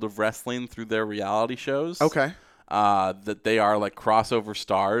world of wrestling through their reality shows. Okay. that they are like crossover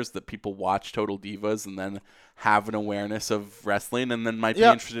stars that people watch Total Divas and then have an awareness of wrestling and then might be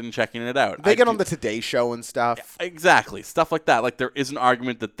interested in checking it out. They get on the Today Show and stuff. Exactly. Stuff like that. Like there is an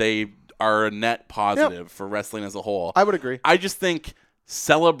argument that they are a net positive for wrestling as a whole. I would agree. I just think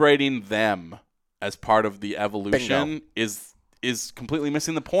celebrating them as part of the evolution is completely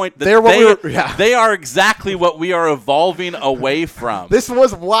missing the point. That they are exactly what we are evolving away from. This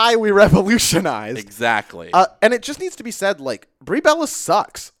was why we revolutionized. Exactly. And it just needs to be said, like, Brie Bella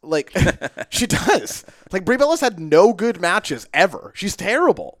sucks. Like, she does. Like, Brie Bella's had no good matches ever. She's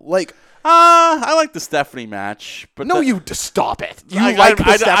terrible. Like, I like the Stephanie match, but stop it.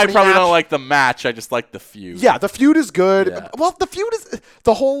 I probably don't like the match. I just like the feud. Yeah, the feud is good. Yeah. Well, the feud is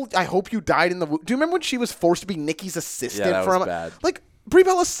the whole. I hope you died in the. Do you remember when she was forced to be Nikki's assistant? Yeah, that was bad. Like, Brie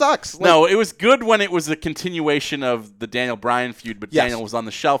Bella sucks. Like, no, it was good when it was a continuation of the Daniel Bryan feud, but Daniel was on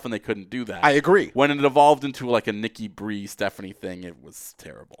the shelf and they couldn't do that. I agree. When it evolved into like a Nikki Brie Stephanie thing, it was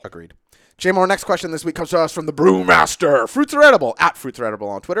terrible. Agreed. J. Moore, next question this week comes to us from the Brewmaster. Fruits are edible, at Fruits are edible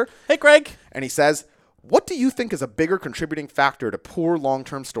on Twitter. Hey, Craig. And he says, what do you think is a bigger contributing factor to poor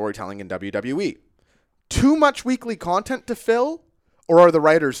long-term storytelling in WWE? Too much weekly content to fill, or are the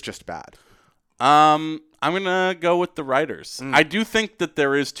writers just bad? I'm going to go with the writers. I do think that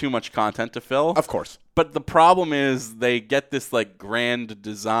there is too much content to fill. Of course. But the problem is they get this like grand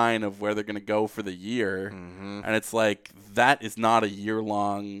design of where they're going to go for the year. And it's like, that is not a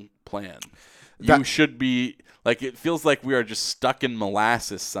year-long plan. You should be like, it feels like we are just stuck in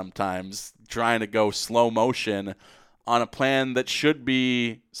molasses sometimes trying to go slow motion on a plan that should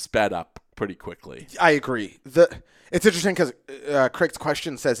be sped up pretty quickly. I agree. It's interesting because Craig's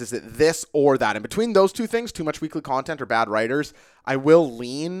question says, is it this or that? And between those two things, too much weekly content or bad writers, I will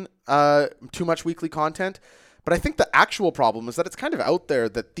lean too much weekly content. But I think the actual problem is that it's kind of out there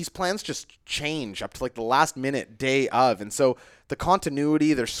that these plans just change up to like the last minute day of. And so the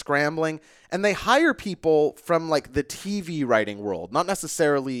continuity, they're scrambling, and they hire people from like the TV writing world, not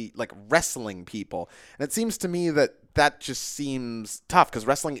necessarily like wrestling people. And it seems to me that just seems tough because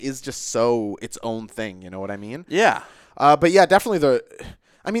wrestling is just so its own thing. You know what I mean? Yeah. But yeah, definitely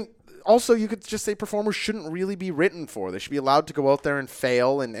also, you could just say performers shouldn't really be written for. They should be allowed to go out there and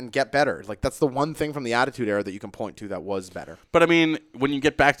fail and get better. Like, that's the one thing from the Attitude Era that you can point to that was better. But, I mean, when you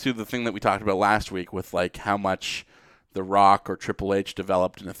get back to the thing that we talked about last week with, like, how much The Rock or Triple H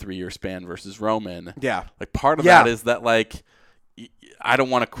developed in a 3-year span versus Roman. Yeah. Like, part of that is that, like, I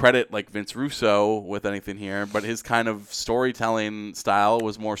don't want to credit, like, Vince Russo with anything here, but his kind of storytelling style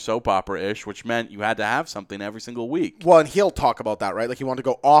was more soap opera-ish, which meant you had to have something every single week. Well, and he'll talk about that, right? Like, he wanted to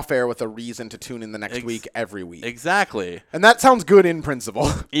go off-air with a reason to tune in the next week every week. Exactly. And that sounds good in principle.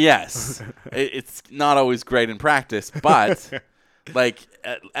 Yes. It's not always great in practice, but, like,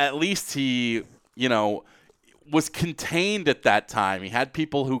 at least he, was contained at that time. He had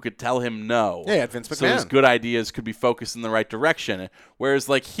people who could tell him no. Yeah, Vince McMahon. So his good ideas could be focused in the right direction. Whereas,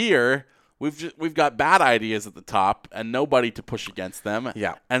 like, here, we've got bad ideas at the top and nobody to push against them.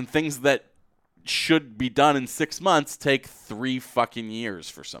 Yeah. And things that should be done in 6 months take 3 fucking years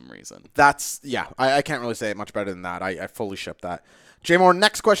for some reason. I can't really say it much better than that. I fully ship that. J. Moore,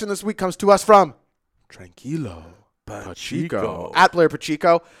 next question this week comes to us from Tranquilo Pachico. At Blair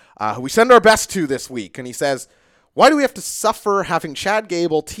Pachico, who we send our best to this week. And he says, why do we have to suffer having Chad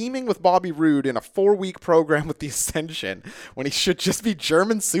Gable teaming with Bobby Roode in a 4-week program with the Ascension when he should just be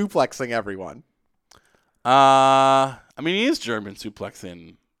German suplexing everyone? I mean, he is German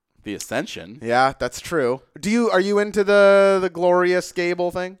suplexing the Ascension. Yeah, that's true. Are you into the glorious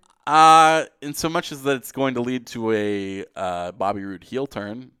Gable thing? In so much as that it's going to lead to a Bobby Roode heel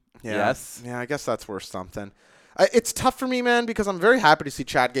turn. Yeah. Yes. Yeah, I guess that's worth something. It's tough for me, man, because I'm very happy to see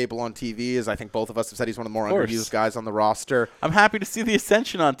Chad Gable on TV, as I think both of us have said he's one of the more underused guys on the roster. I'm happy to see the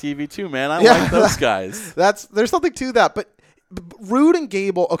Ascension on TV too, man. I like those guys. There's something to that, but Roode and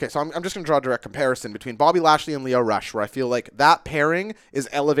Gable. Okay, so I'm just going to draw a direct comparison between Bobby Lashley and Leo Rush, where I feel like that pairing is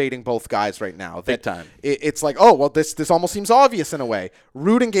elevating both guys right now. Big time. It's like, oh, well, this almost seems obvious in a way.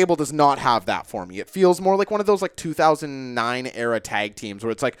 Roode and Gable does not have that for me. It feels more like one of those like 2009 era tag teams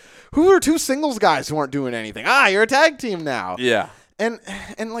where it's like, who are 2 singles guys who aren't doing anything? You're a tag team now. Yeah. And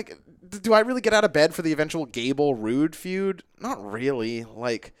like, do I really get out of bed for the eventual Gable Roode feud? Not really.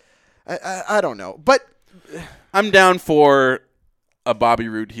 Like, I don't know, but. I'm down for a Bobby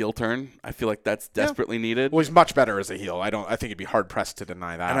Roode heel turn. I feel like that's desperately needed. Well, he's much better as a heel. I think he'd be hard pressed to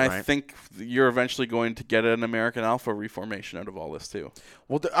deny that. And right? I think you're eventually going to get an American Alpha reformation out of all this too.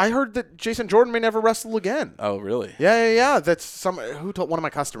 Well, I heard that Jason Jordan may never wrestle again. Oh, really? Yeah. That's one of my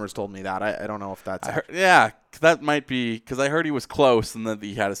customers told me that. I don't know if that's. That might be because I heard he was close and that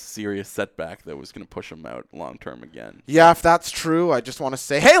he had a serious setback that was going to push him out long term again. Yeah, if that's true, I just want to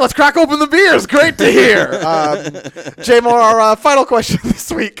say, hey, let's crack open the beers. Great to hear. J-Mo, our final question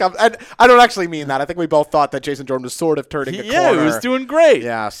this week. And I don't actually mean that. I think we both thought that Jason Jordan was sort of turning a corner. Yeah, he was doing great.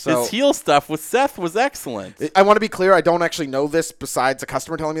 Yeah, so his heel stuff with Seth was excellent. I want to be clear. I don't actually know this besides a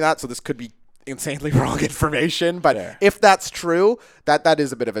customer telling me that, so this could be insanely wrong information. But if that's true, that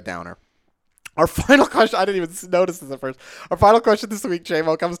is a bit of a downer. Our final question, I didn't even notice this at first. Our final question this week,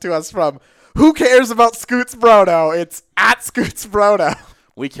 J-Mo, comes to us from Who Cares About Scoots Brono? It's at Scoots Brono.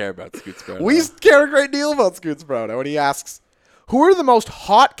 We care about Scoots Brono. We care a great deal about Scoots Brono. And he asks, who are the most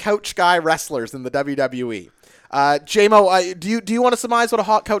hot couch guy wrestlers in the WWE? J-Mo, do you want to surmise what a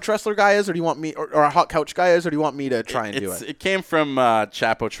hot couch wrestler guy is, or do you want me, or a hot couch guy is, or do you want me to try and do it? It came from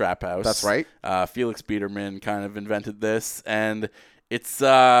Chapo Trap House. That's right. Felix Biederman kind of invented this, and it's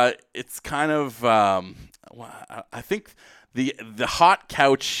kind of I think the hot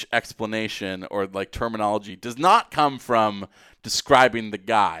couch explanation or like terminology does not come from describing the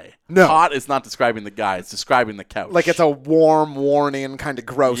guy. No. Hot is not describing the guy, it's describing the couch. Like it's a warm, worn-in kind of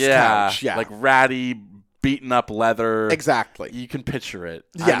gross couch. Yeah, like ratty, beaten up leather. Exactly. You can picture it.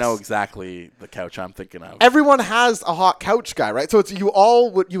 Yes. I know exactly the couch I'm thinking of. Everyone has a hot couch guy, right? So it's you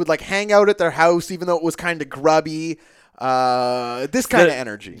would like hang out at their house even though it was kind of grubby. This kind of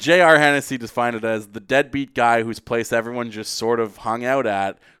energy. J.R. Hennessy defined it as the deadbeat guy whose place everyone just sort of hung out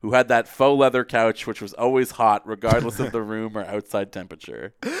at, who had that faux leather couch which was always hot regardless of the room or outside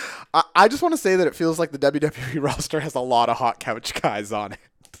temperature. I just want to say that it feels like the WWE roster has a lot of hot couch guys on it.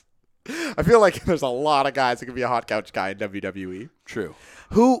 I feel like there's a lot of guys who can be a hot couch guy in WWE. True.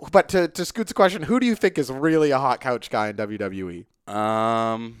 But to Scoot's question, who do you think is really a hot couch guy in WWE?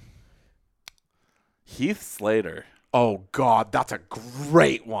 Heath Slater. Oh, God, that's a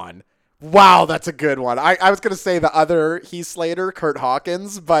great one. Wow, that's a good one. I was going to say the other Heath Slater, Kurt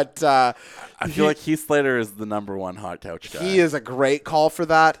Hawkins, but I feel like Heath Slater is the number one hot couch guy. He is a great call for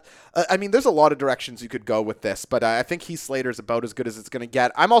that. I mean, there's a lot of directions you could go with this, but I think Heath Slater is about as good as it's going to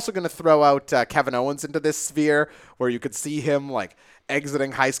get. I'm also going to throw out Kevin Owens into this sphere where you could see him like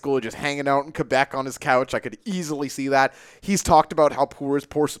exiting high school, just hanging out in Quebec on his couch. I could easily see that. He's talked about how poor his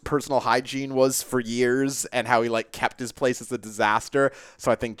personal hygiene was for years and how he like kept his place as a disaster. So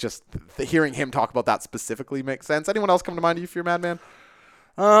I think just hearing him talk about that specifically makes sense. Anyone else come to mind to you for your madman?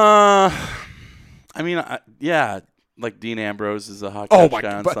 I mean, yeah. Like Dean Ambrose is a hot couch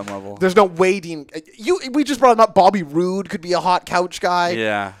guy on some level. There's no way Dean. We just brought him up. Bobby Roode could be a hot couch guy.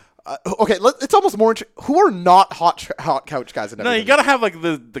 Yeah. Okay, it's almost more. Who are not hot couch guys in WWE? No, you gotta have like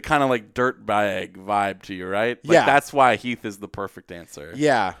the kind of like dirt bag vibe to you, right? Like, yeah. That's why Heath is the perfect answer.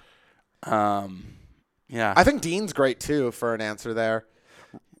 Yeah. Yeah. I think Dean's great too for an answer there.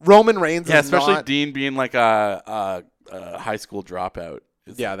 Roman Reigns. Yeah, is especially not, Dean being like a high school dropout.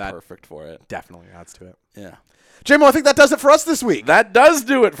 Is that perfect for it. Definitely adds to it. Yeah. J-Mo, I think that does it for us this week. That does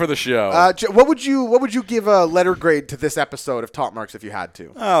do it for the show. What would you give a letter grade to this episode of Top Marks if you had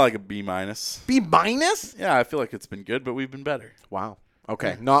to? Like a B-. B-? Yeah, I feel like it's been good, but we've been better. Wow.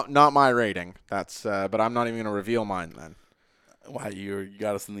 Okay, not my rating. That's but I'm not even going to reveal mine then. Why, you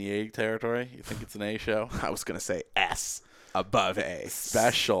got us in the A territory? You think it's an A show? I was going to say S above A.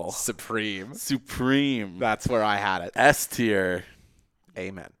 Special. Supreme. That's where I had it. S tier.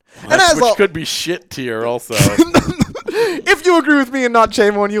 Amen. Which could be shit tier also. If you agree with me and not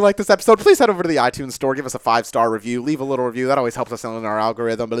J-Mo and you like this episode, please head over to the iTunes store, give us a 5-star review, leave a little review. That always helps us in our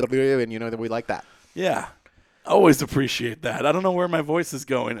algorithm, and you know that we like that. Yeah. Always appreciate that. I don't know where my voice is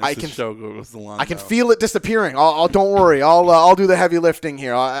going as the show goes along. I can feel it disappearing. Don't worry. I'll do the heavy lifting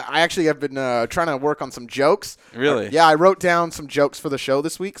here. I actually have been trying to work on some jokes. Really? Yeah, I wrote down some jokes for the show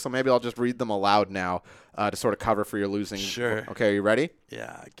this week, so maybe I'll just read them aloud now to sort of cover for your losing. Sure. Okay, are you ready?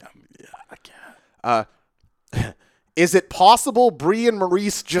 Yeah, I can. Is it possible Brie and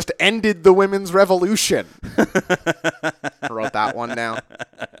Maurice just ended the women's revolution? I wrote that one down.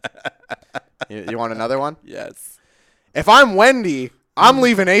 You want another one? Yes. If I'm Wendy, I'm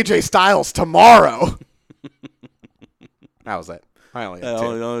leaving AJ Styles tomorrow. That was it. I only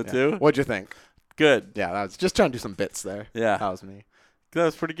got two. What'd you think? Good. Yeah, that was just trying to do some bits there. Yeah. That was me. That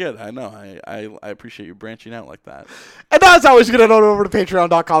was pretty good. I know. I appreciate you branching out like that. And as always, you can head over to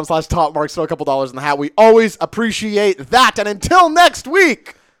patreon.com/topmarks, throw a couple dollars in the hat. We always appreciate that. And until next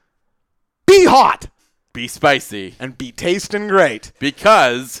week, be hot. Be spicy. And be tasting great.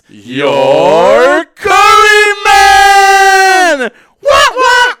 Because you're Curry Man!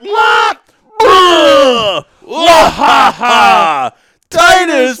 What? La ha ha!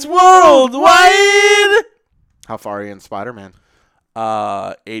 Titus Worldwide! How far are you in Spider-Man?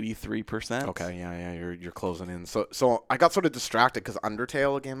 83%. Okay, yeah, you're closing in. So I got sort of distracted because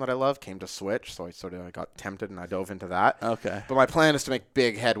Undertale, a game that I love, came to Switch. So I got tempted and I dove into that. Okay. But my plan is to make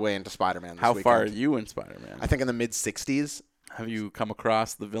big headway into Spider-Man. How weekend. far are you in Spider-Man? I think in the mid-60s. Have you come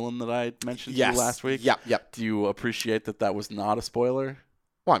across the villain that I mentioned to you last week? Yep. Do you appreciate that was not a spoiler?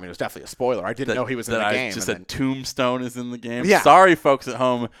 Well, I mean, it was definitely a spoiler. I didn't know he was in the game. Just said Tombstone is in the game. Yeah. Sorry, folks at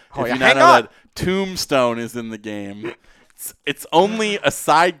home, if you now know that Tombstone is in the game. It's only a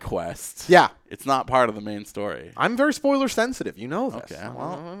side quest. Yeah. It's not part of the main story. I'm very spoiler sensitive. You know this. Okay,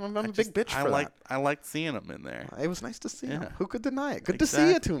 well, I'm a big bitch for that. I liked seeing him in there. It was nice to see him. Yeah. Who could deny it? Good to see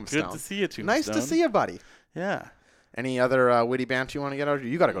you, Tombstone. Good to see you, Tombstone. Nice to see you, buddy. Yeah. Any other witty banter you want to get out?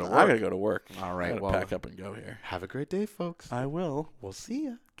 You got to go to work. I got to go to work. All right. I gotta pack up and go here. Have a great day, folks. I will. We'll see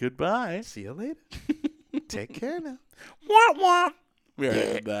you. Goodbye. See you later. Take care now. Wah, wah. We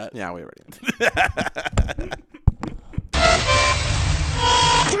already did that. Yeah, we already did that.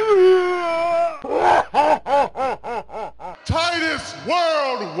 Titus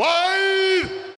Worldwide.